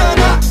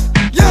괜찮아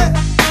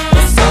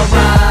It's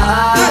alright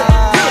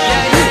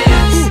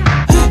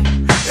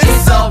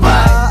It's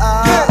alright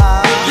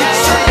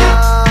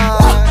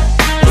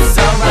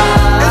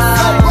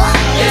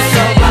It's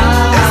alright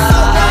It's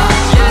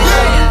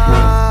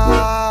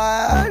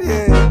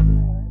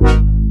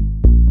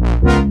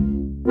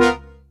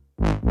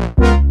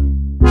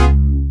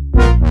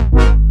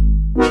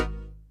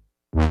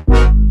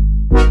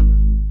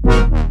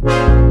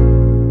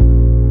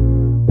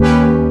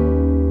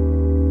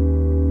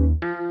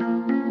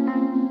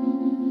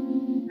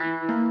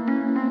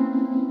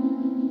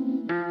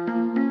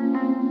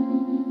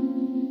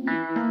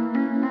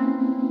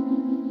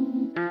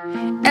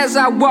As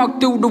I walk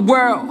through the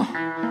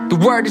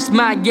world is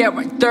mine, yeah,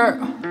 right there.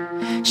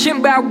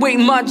 신발 위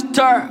먼지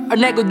털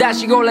내고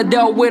다시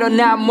올라도 위로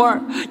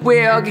남물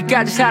왜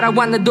여기까지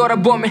살아왔나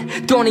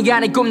돌아보면 돈이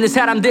아니고 내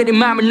사람들이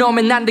맘을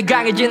놓으면 난 더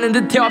강해지는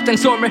듯해 없던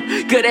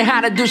소물 그래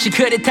하나 둘씩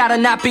그래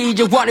달아나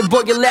이제 원해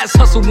보길 Let's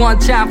hustle one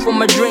time for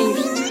my dreams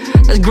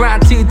Let's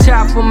grind to the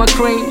top for my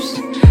creams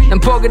난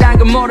포기란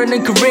걸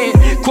모르는 Korean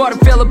Quarter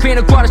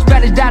Filipino, quarter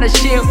Spanish, 다른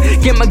shield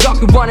길만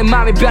걷기 원해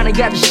맘이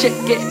변해가지고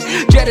쉽게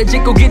죄를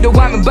짓고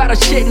기도하면 바로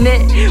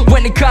shit네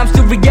When it comes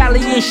to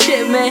reality and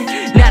shit man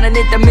나는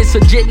일단 미소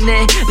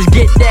짓네 Let's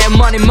get that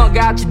money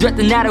뭐가 어찌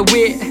됐든 나를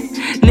위해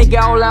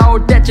네가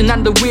올라올 때쯤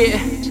난 더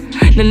위에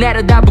난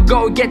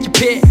내려다보고 get your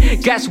pit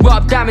갈 수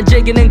없다면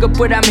즐기는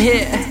것보다 I'm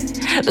here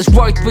Let's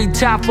work 3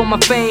 times for my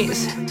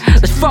fans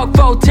Let's fuck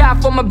 4 times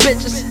for my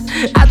bitches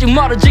아직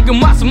멀어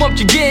지금 와서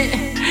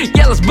멈추게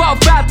Yeah, let's ball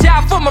 5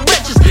 times for my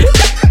riches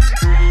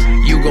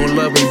You gon'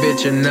 love me,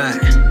 bitch, or not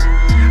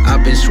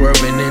I've been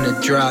swerving in the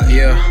drop,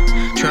 yeah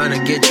Trying to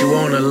get you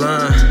on the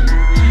line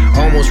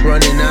Almost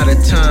running out of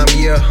time,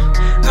 yeah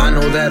I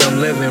know that I'm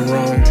living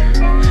wrong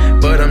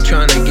But I'm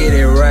trying to get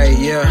it right,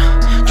 yeah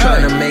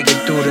Trying to make it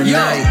through the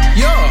night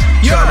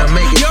Trying to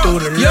make it through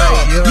the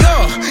night,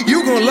 yeah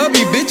You gon' love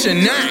me, bitch, or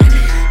not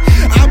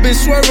I've been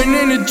swerving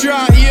in the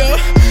drop, yeah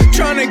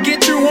Trying to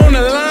get you on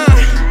the line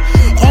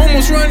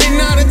Almost running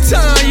out of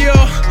time, yeah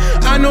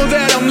I know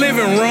that I'm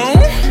living wrong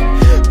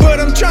But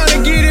I'm trying to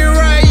get it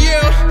right,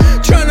 yeah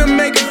Trying to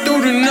make it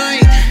through the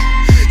night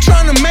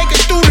Trying to make it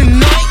through the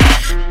night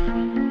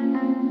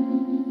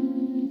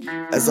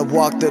As I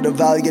walk through the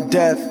valley of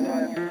death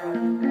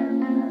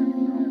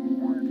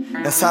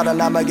난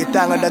살아남아게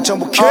땅을 다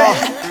정복해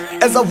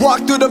As I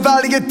walk through the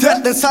valley of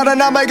death 난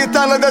살아남아게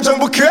땅을 다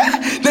정복해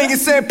내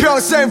인생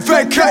평생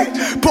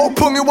vacate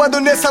폭풍이 와도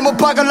내 삶은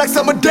박아 like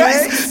summer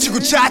days 지구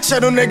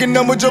자체로 내게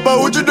너무 좁아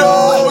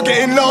우주도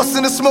Getting lost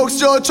in the smoke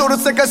show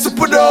초록색깔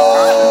숲으로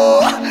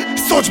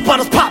소주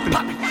bottles popping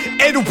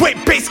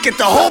 808 bass get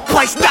the whole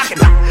place knocking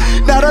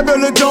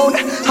나라별로 돈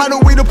하루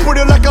위로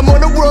뿌려 like I'm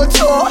on a world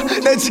tour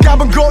내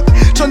지갑은 곧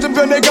점점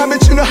변해가며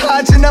주는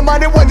하지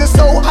나만의 완전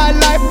soul high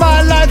life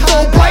my life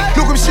so bright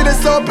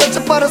녹음실에서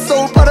펼쳐봐라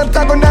soul 바람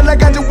타고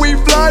날아간 지 we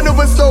fly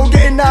over soul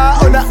getting high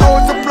on our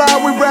own supply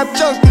we rap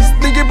junkies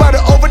thinking about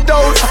an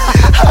overdose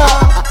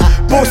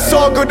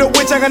보석으로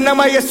위장한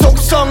낭만의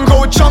속성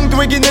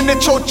고정도에 여기는 내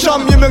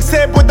초점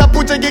유명세보다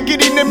부자의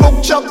길이 내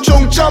목적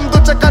종점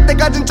도착할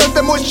때까진 절대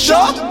못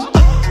쉬어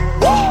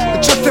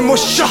절대 못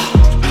쉬어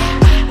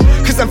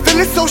Cause I'm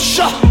feeling so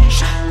sharp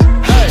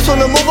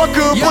손을 모아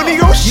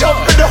그분이 오셔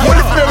Feel the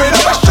Holy Spirit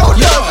on my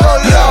shoulder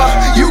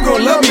You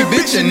gon' love me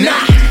bitch or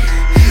not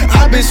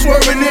I've been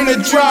swerving in the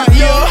drought,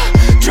 yeah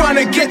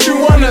Trying to get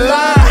you on the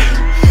line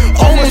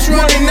Almost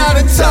running out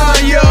of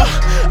time, yeah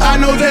I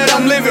know that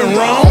I'm living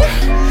wrong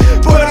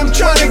But I'm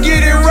trying to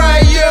get it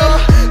right, yeah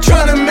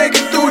Trying to make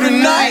it through the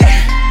night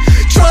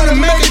Trying to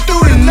make it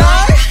through the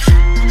night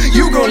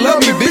You gon'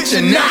 love me bitch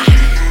or not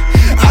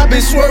I've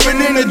been swerving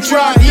in the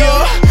drought,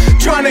 yeah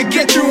Trying to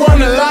get you on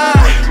the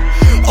line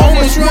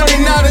Almost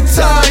running out of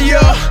time,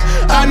 yeah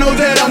I know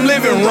that I'm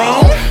living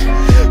wrong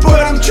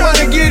But I'm trying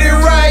to get it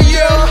right,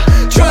 yeah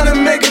Trying to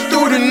make it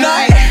through the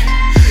night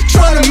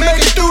Trying to make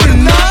it through the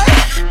night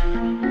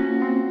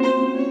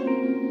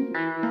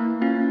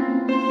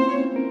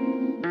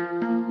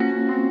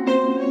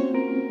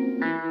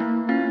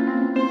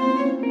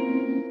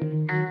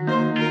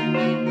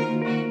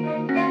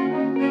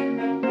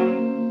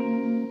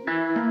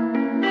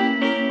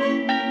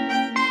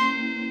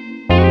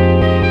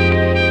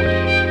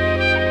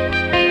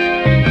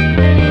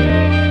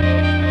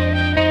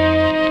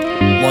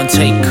One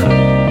take.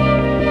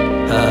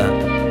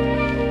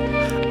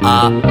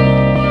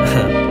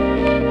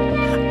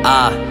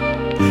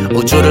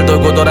 우주를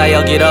돌고 돌아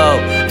여기로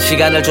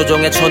시간을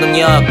조종해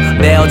초능력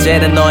내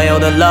어제는 너의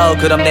오늘로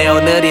그럼 내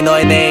오늘이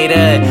너의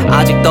내일을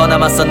아직도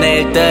남았어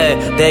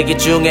내일들 대기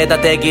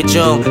중에다 대기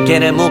중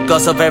걔를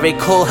묶어서 very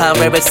cool한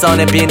랩의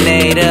선에 빈 내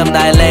이름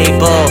나의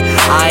레이블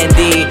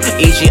IND,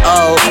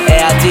 EGO,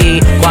 ARD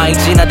과잉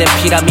진화된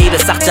피라미드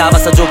싹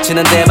잡아서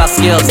족치는 대박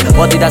skills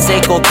어디 다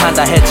say 꼭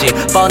한다 했지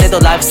뻔해도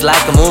life's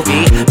like a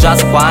movie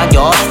좌석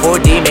관여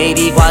 4D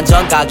메이디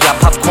관전 가기야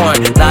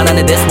팝콘 난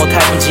안에 this 못할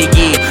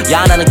뿐지기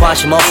야 나는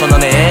관심 없어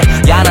너네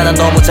야 나는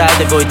너무 잘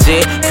되고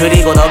있지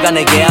그리고 너가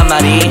내게 한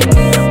말이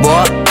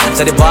뭐?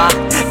 저리 봐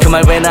그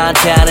말 왜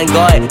나한테 하는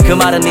거야 그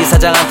말은 네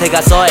사장한테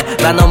가서 해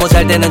난 너무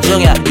잘 되는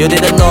중이야 You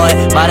didn't know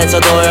it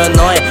말해줘도 you're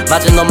너의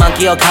맞은 놈만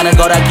기억하는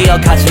거라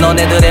기억하지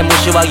너네들의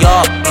무시와 욕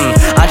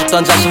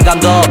아직도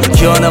자신감도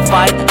You wanna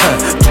fight?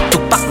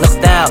 툭툭 빡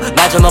knockdown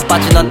날 잘못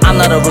빠진 넌 I'm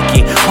not a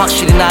rookie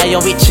확실히 나의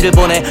위치를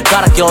보내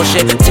갈아 껴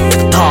shit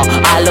틱톡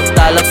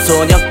알록달록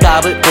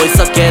소녀값을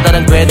보이서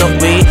깨달은 궤도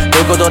위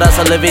돌고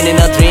돌아서 living in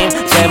a dream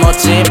제일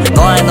멋짐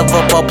너의 no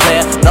football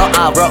player 너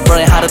out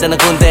running 하루 되는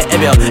군대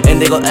애별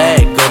인디고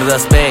에이 go to the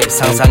space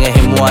상상의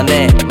힘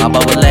모아내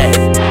마법을 내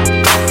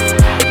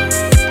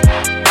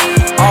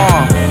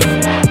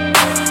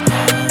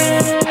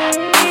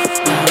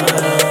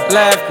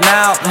Left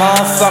now,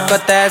 motherfucker,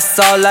 that's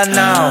all I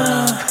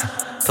know.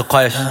 더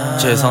quiet,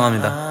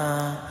 죄송합니다.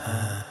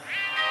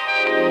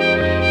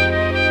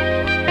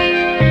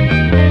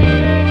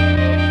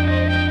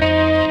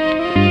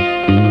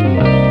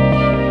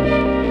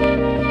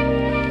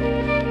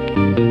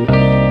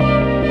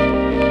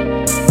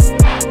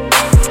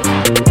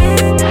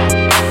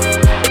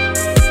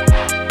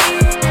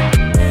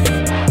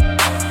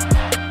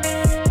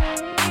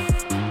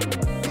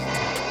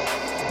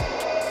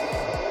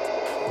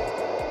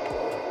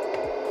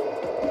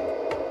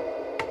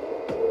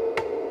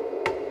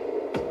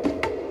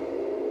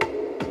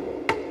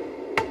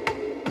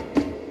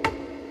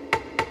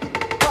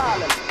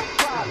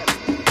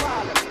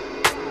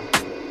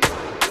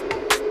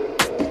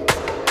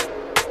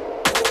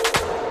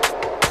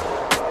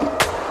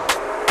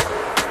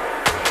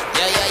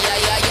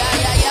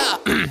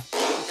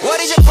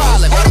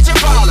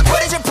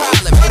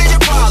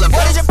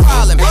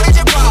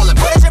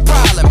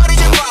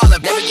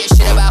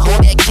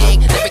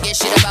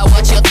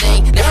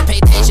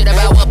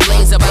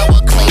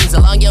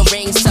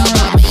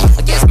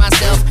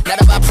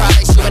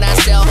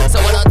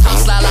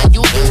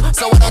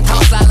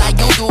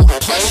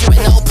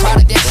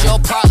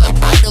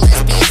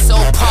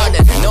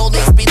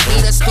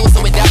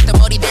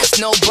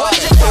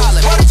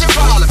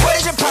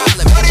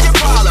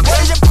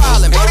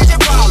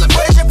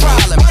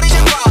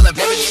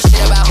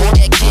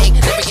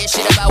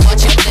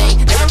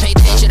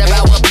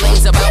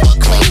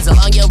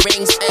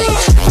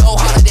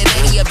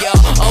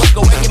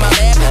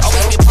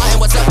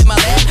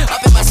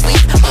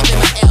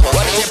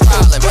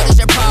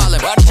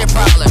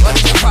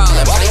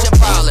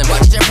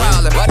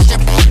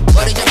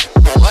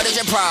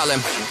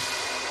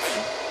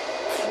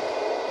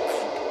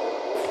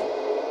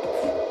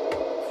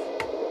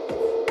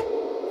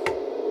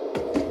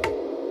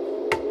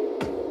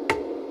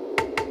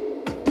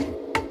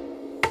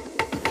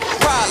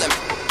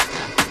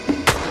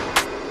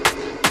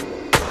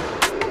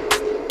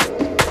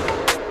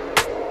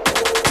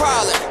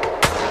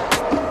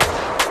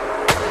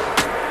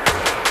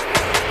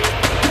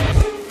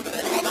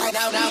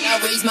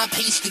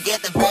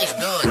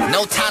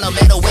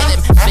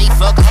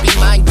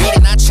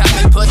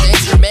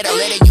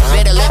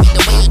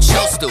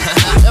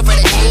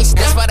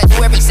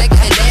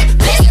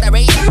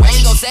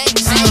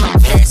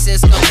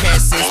 Comparisons,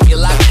 comparisons, feel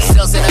like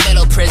themselves in a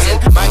mental prison.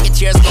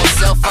 Marketeers gon'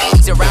 sell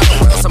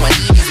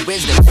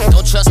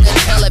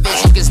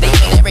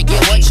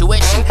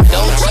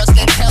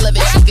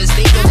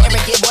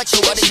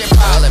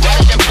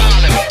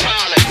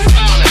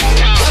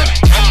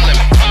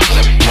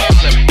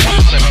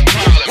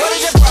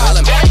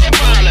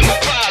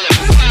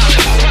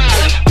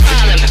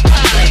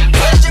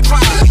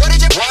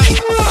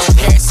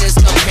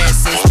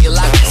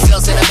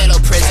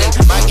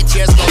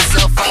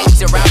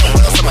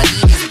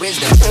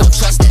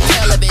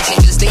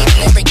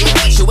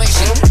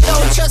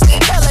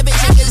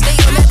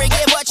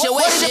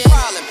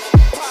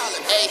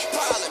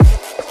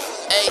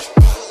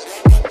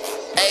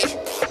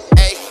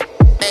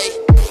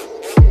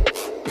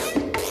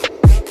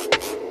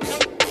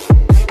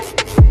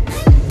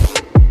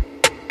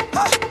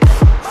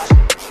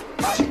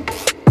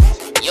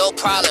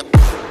problem.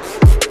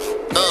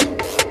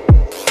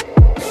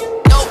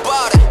 No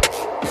border.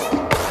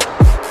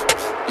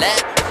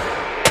 Let.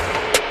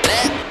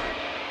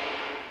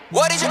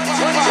 What is your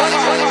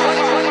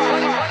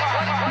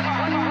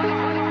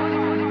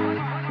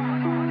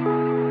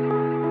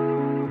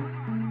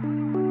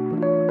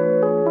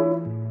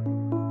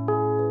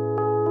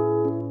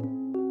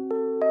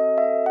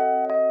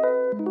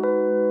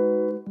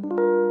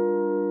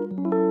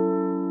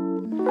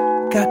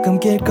가끔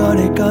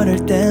길거리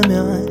걸을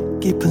때면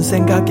깊은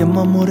생각에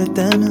머무를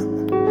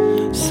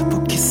때면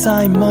수북히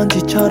쌓인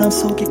먼지처럼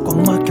속이 꽉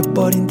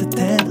막혀버린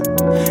듯해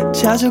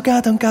자주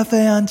가던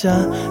카페에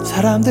앉아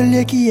사람들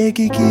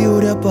얘기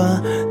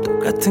기울여봐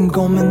똑같은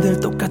고민들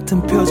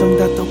똑같은 표정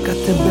다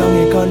똑같은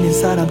병에 걸린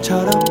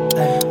사람처럼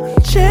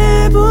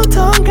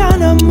언제부턴가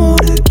난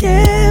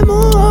모르게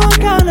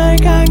무언가 날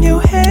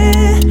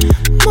강요해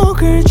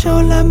목을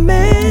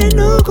졸라매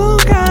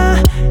누군가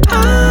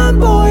안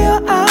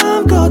보여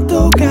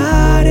아무것도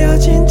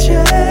가려진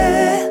채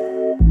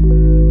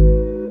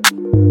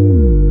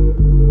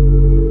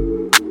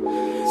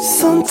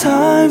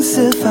Sometimes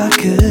if I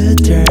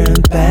could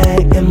turn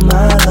back in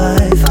my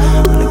life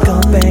Wanna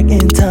go back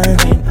in time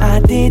when I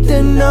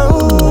didn't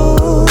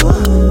know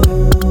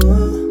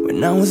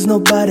When I was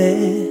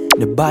nobody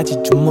내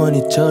바지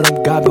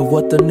주머니처럼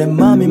가벼웠던 내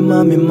맘이 네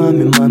맘이 I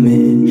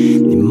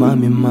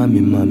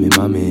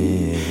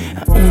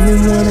only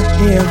wanna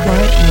hear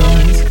white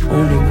noise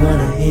Only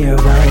wanna hear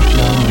white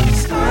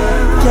noise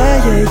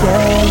Yeah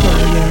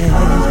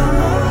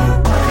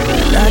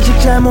난 아직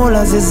잘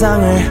몰라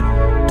세상을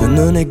두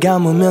눈을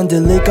감으면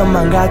들릴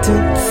것만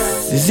같은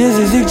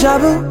지지직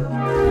잡음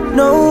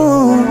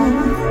No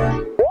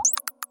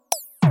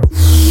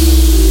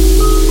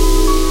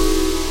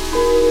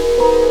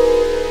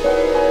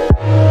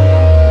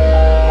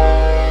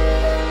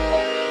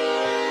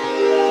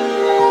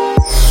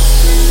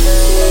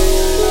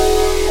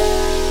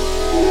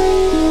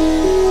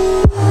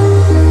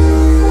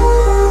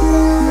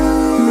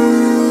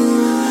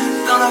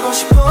떠나고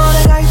싶어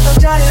내가 있던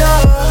자리로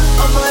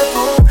엄마의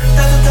품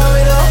따뜻한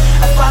위로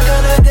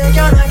아빠가 날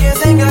대견하게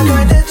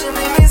생각할 때쯤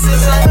이미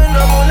세상은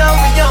너무나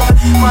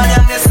위험해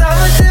만약 내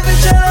삶을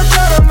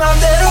TV처럼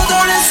맘대로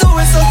돌릴 수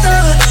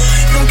있었다면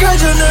넌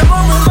그저 내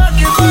몸을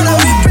맡길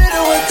바람이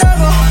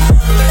필요했다고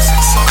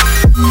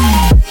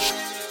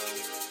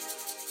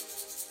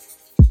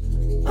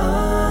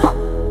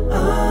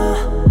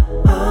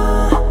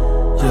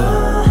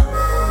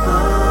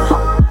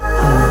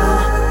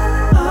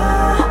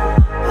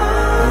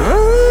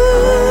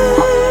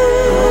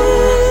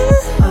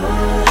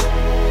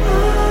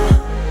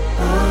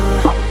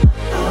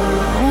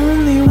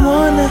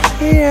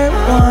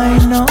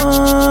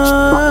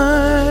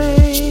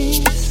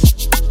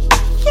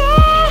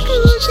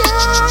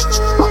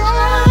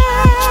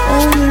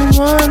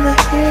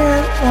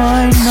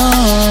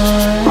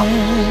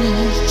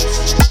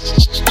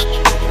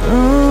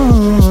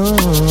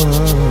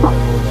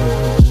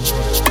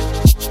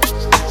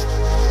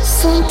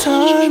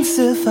Sometimes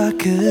if I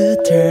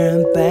could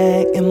turn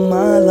back in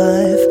my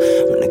life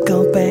Wanna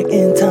go back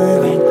in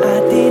time when I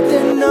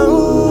didn't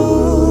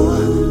know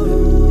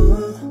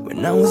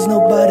When I was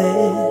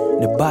nobody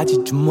내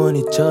바지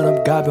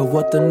주머니처럼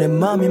가벼웠던 내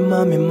맘이 네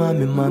맘이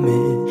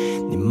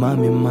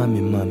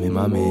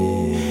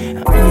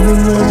I only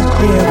wanna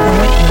hear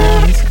white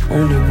noise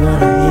Only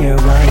wanna hear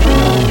white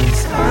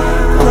noise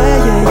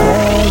Yeah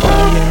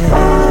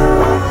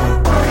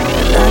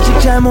난 아직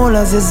잘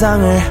몰라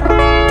세상을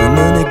두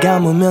눈을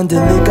감으면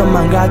들릴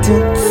것만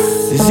같은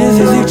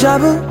지지직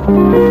잡음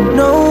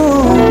No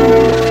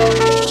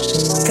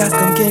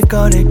가끔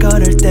길거리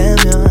걸을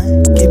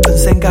때면 깊은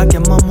생각에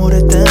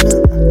머무를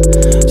때면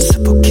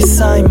수북히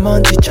쌓인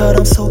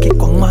먼지처럼 속이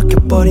꽉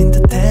막혀버린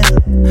듯해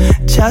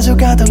자주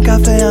가던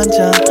카페에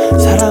앉아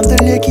사람들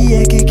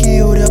얘기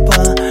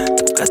기울여봐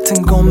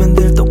똑같은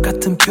고민들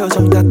똑같은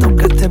표정 다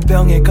똑같은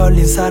병에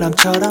걸린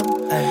사람처럼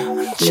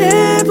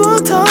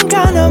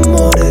언제부턴가 난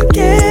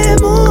모르게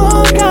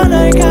무언가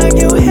날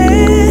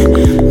강요해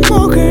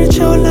목을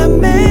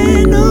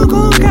졸라매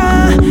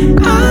누군가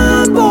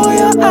안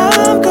보여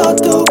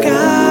아무것도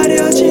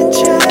가려진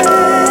채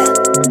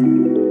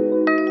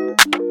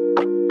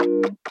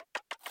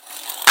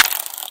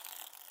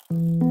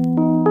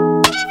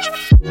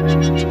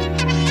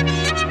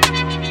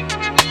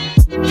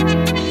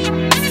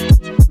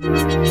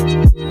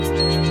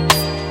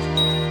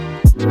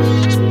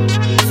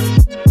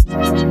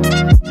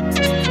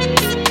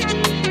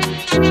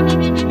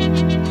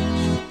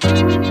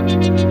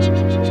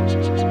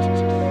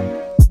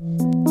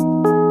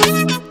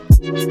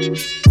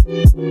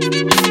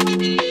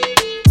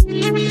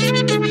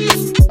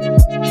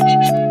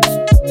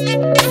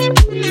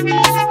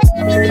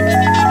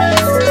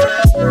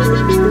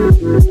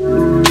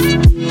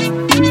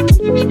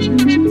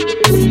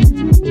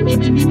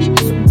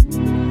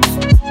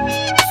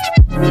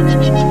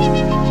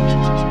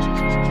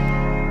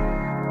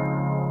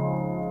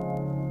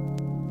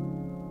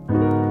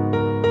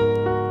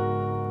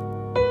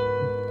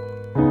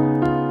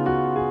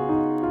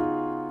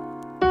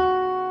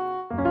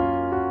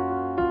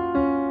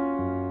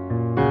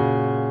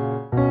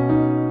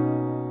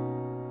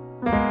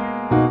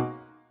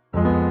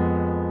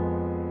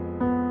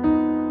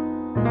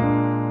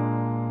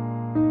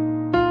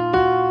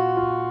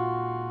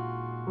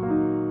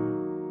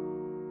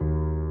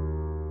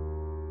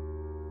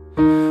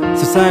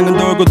세상은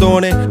돌고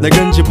도네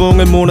낡은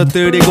지붕을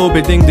무너뜨리고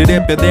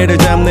빌딩들의 뼈대를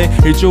잡네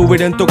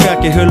일주일은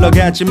똑같게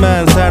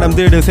흘러가지만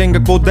사람들은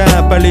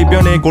생각보다 빨리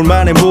변해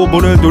골만의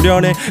부분을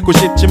도려내고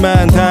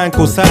싶지만 다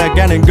안고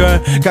살아가는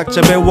걸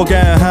각자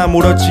배워가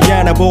아무렇지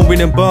않아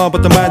보이는 법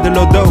어떤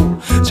말들로도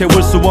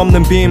채울 수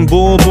없는 빈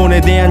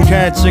부분에 대한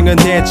갈증은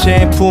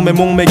대체 품에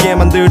목매게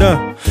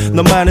만들어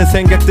너만의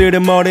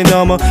생각들은 머리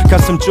넘어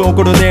가슴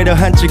쪽으로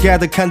내려앉지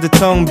가득한 듯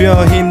텅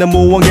비어있는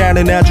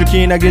무언가는 아주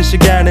기나긴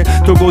시간을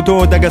돌고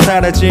돌다가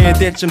사라질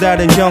때쯤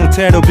다른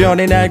형태로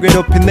변해 날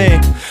괴롭히네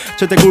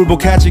절대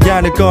굴복하지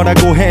않을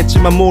거라고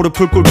했지만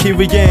무릎을 꿇기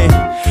위해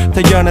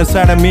태어난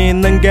사람이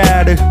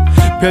있는가를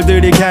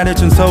별들이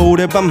가려진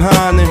서울의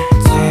밤하늘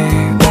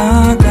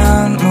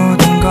지나간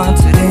모든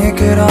것들이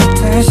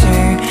그렇듯이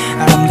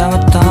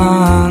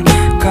아름다웠던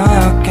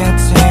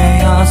거였겠지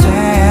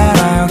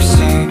어제라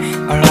역시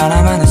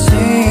얼마나 많은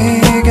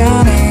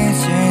시간이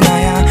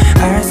지나야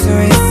알 수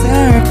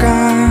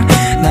있을까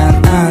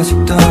난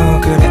아직도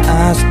그래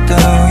아직도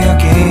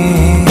여기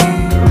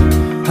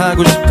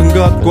하고 싶은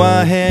것과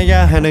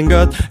해야 하는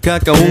것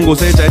가까운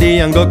곳에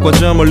자리한 것과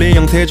저 멀리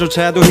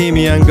형태조차도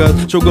희미한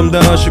것 조금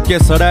더 쉽게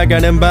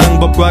살아가는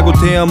방법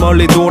과거되어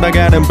멀리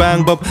돌아가는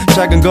방법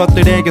작은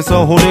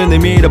것들에게서 오는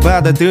의미를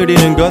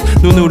받아들이는 것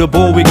눈으로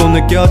보이고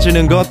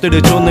느껴지는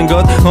것들을 쫓는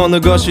것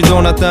어느 것이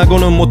더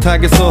낫다고는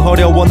못하겠어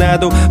어려워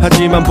나도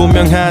하지만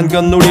분명한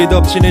건 우리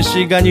덮치는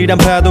시간이란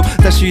파도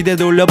다시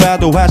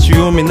되돌려봐도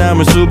아쉬움이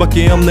남을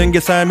수밖에 없는 게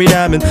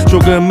삶이라면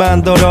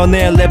조금만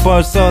덜어낼래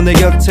벌써 내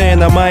곁에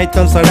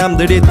남아있던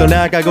사람들이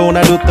떠나가고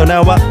나도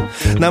떠나와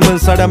남은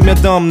사람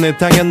몇 없네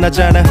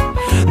당연하잖아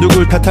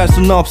누굴 탓할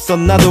순 없어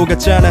나도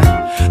같잖아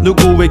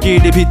누구의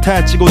길이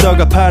비탈지고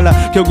너가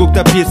팔라 결국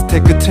다 비슷해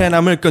끝에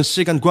남을 건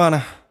시간과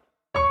나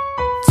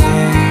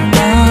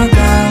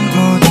지나간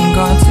모든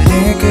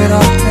것들이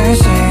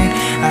그렇듯이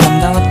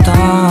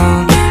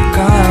아름다웠던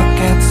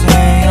거였겠지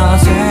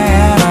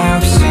어제라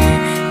역시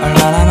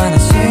얼마나 많은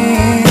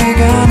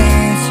시간이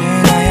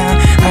지나야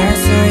알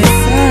수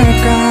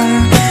있을까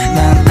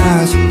난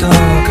아직도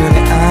그래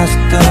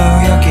아직도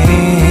여기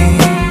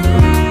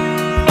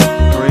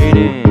Breathe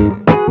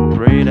in,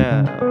 breathe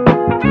out,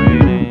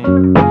 breathe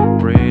in,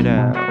 breathe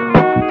out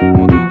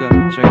모두가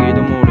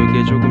자기도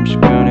모르게 조금씩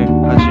변해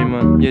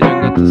하지만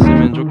예전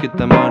같았으면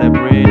좋겠단 말에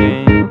Breathe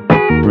in,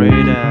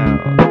 breathe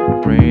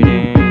out, breathe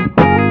in,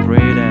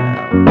 breathe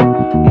out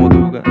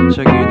모두가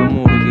자기도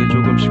모르게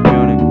조금씩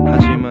변해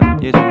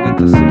하지만 예전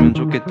같았으면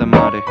좋겠단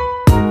말에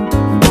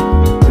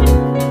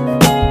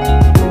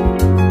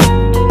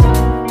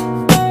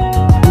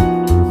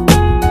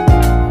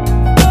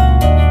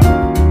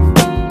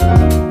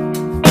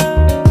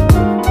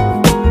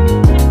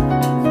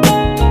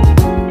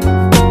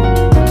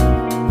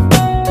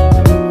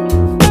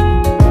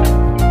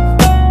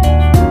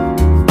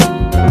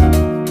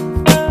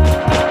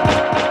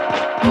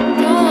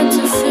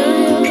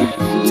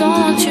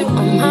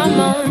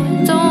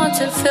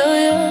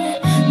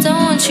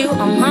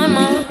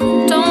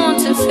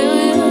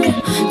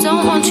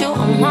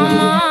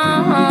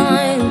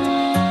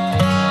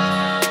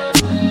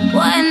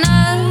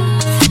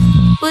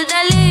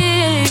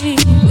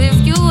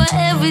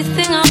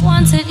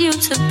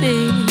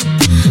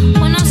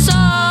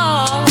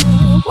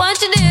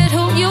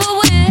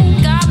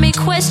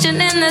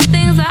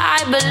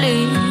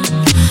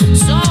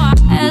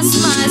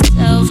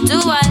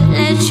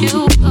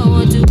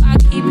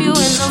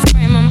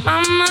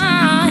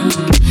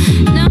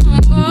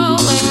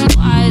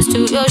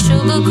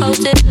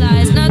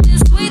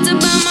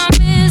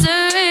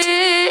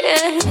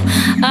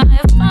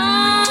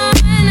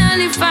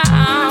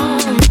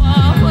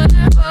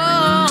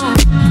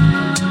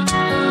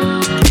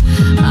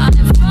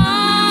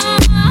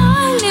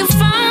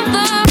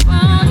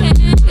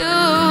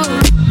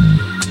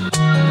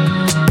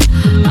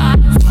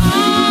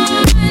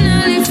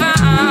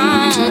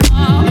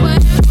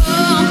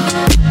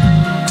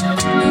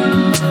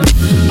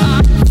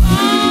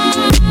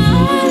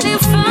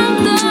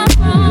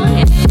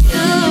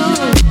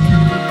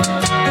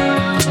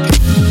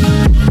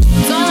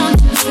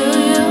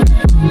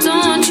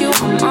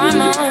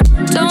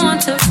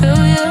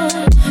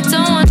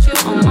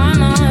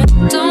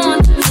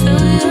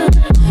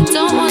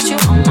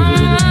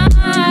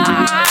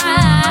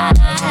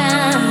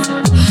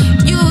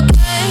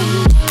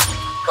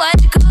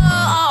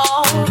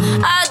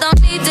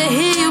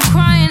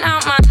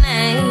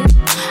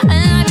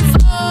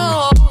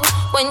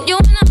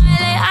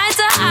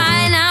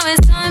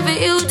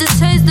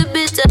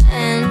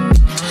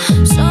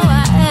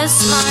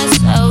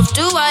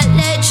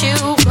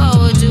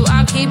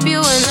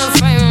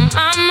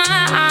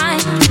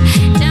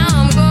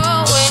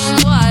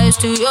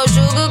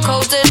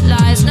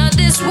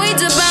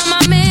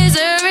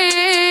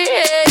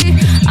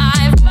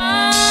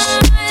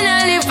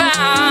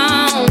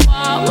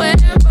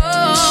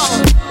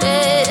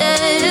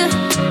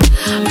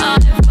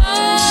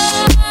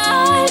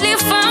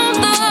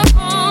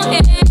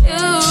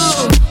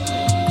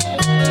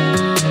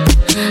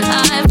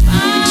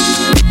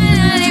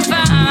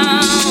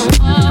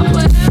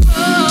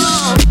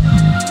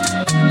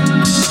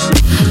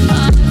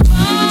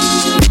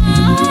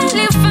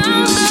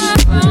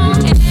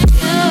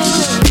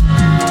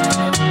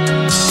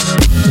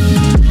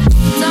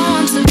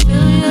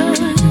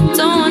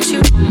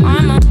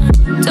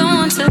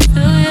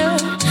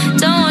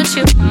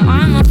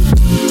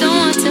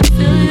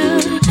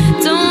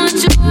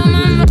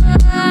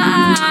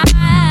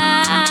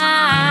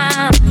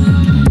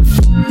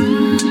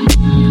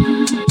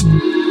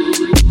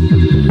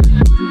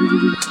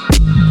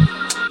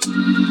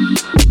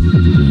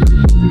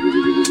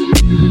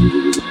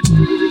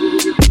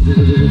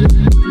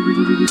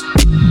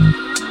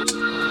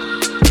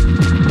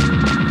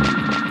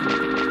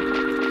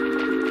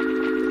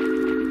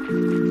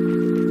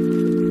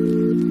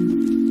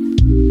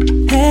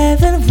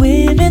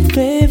seen it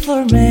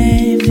before,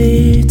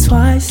 maybe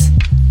twice.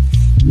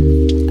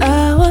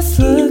 I was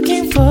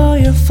looking for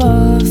you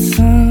for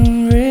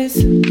some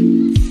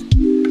reason.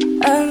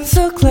 I'm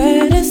so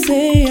glad to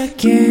see you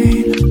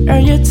again. Are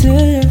you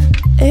too?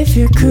 If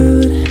you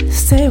could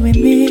stay with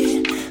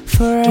me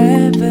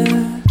forever.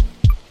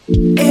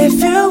 If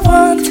you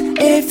want,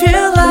 if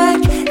you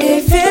like,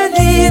 if you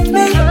need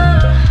me,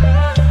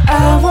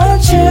 I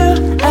want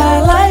you,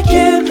 I like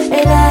you,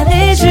 and I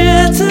need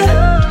you too.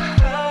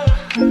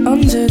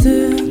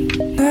 언제든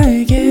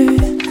나에게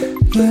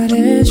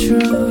말해줘.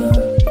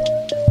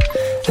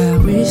 I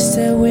wish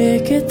that we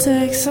could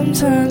take some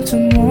time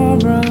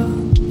tomorrow.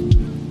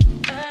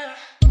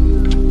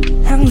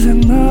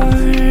 항상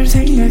널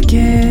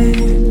생각해.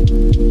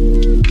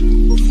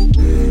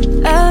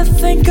 I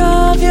think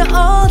of you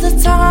all the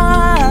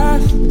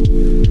time.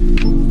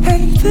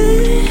 And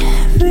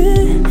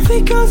baby,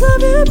 because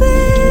of you,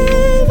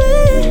 baby,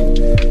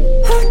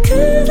 I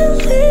couldn't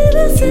live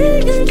a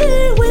single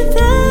day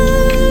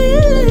without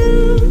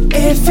you.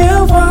 If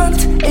you want,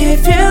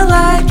 if you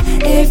like,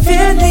 if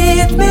you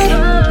need me,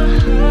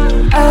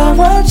 I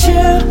want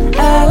you,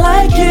 I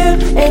like you,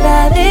 and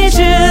I need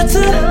you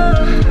too.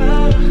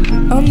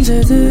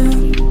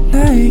 언제든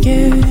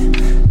나에게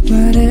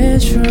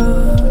말해줘.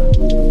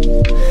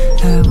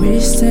 I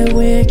wish that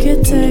we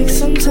could take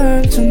some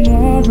time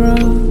tomorrow.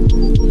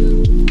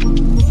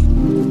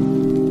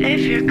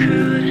 If you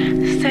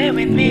could stay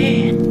with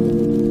me.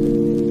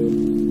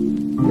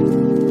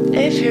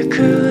 If you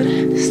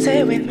could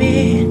stay with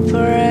me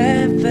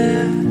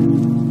forever.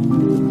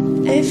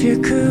 If you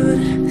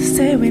could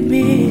stay with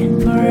me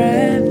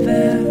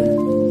forever.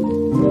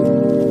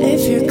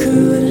 If you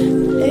could,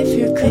 if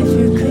you could, if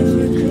you could.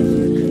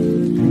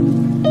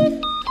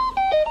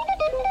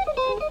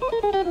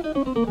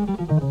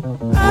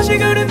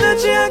 아직은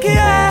늦지 않게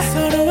해.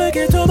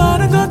 서로에게 더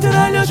많은 것들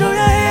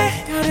알려줘야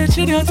해.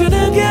 가르치려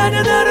드는 게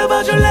아니야. 나를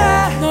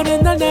봐줄래.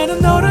 너는 날, 나는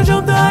너를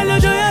좀 더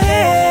알려줘야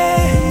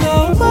해.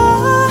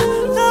 너와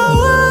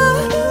너와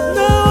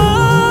너와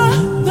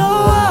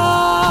너와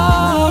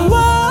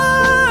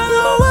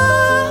너와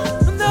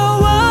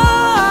너와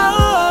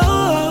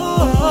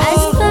I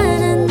just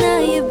wanna know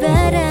you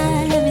better.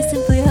 Let me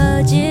simply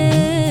hold you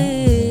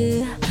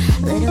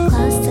a little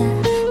closer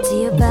to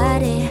your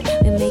body.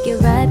 We make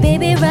it right,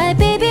 baby, right,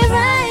 baby,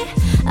 right.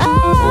 I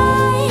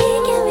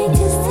can't wait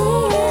to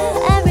see you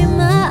every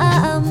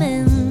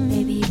moment.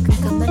 Baby, you can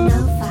come on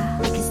over.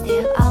 We can stay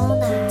up all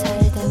night,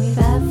 tighter than we've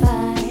ever.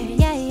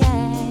 Yeah,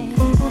 yeah.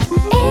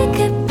 It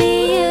could be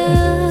you,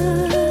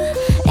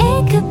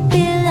 it could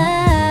be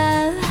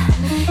love,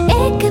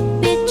 it could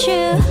be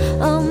true.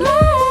 Oh, my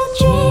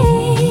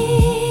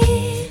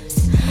dreams.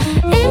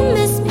 It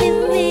must be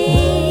me,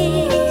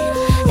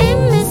 it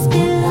must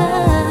be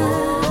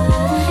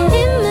love,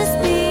 it must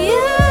be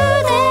you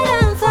that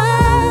I'm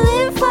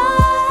falling for.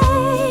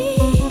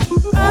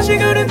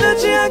 아직은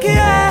늦지 않게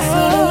해.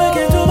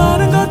 서로에게 더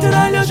많은 것들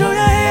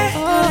알려줘야 해.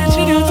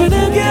 가르치려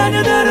드는 게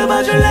아니야. 나를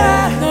봐줄래.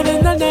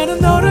 너는 날, 나는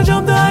너를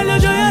좀 더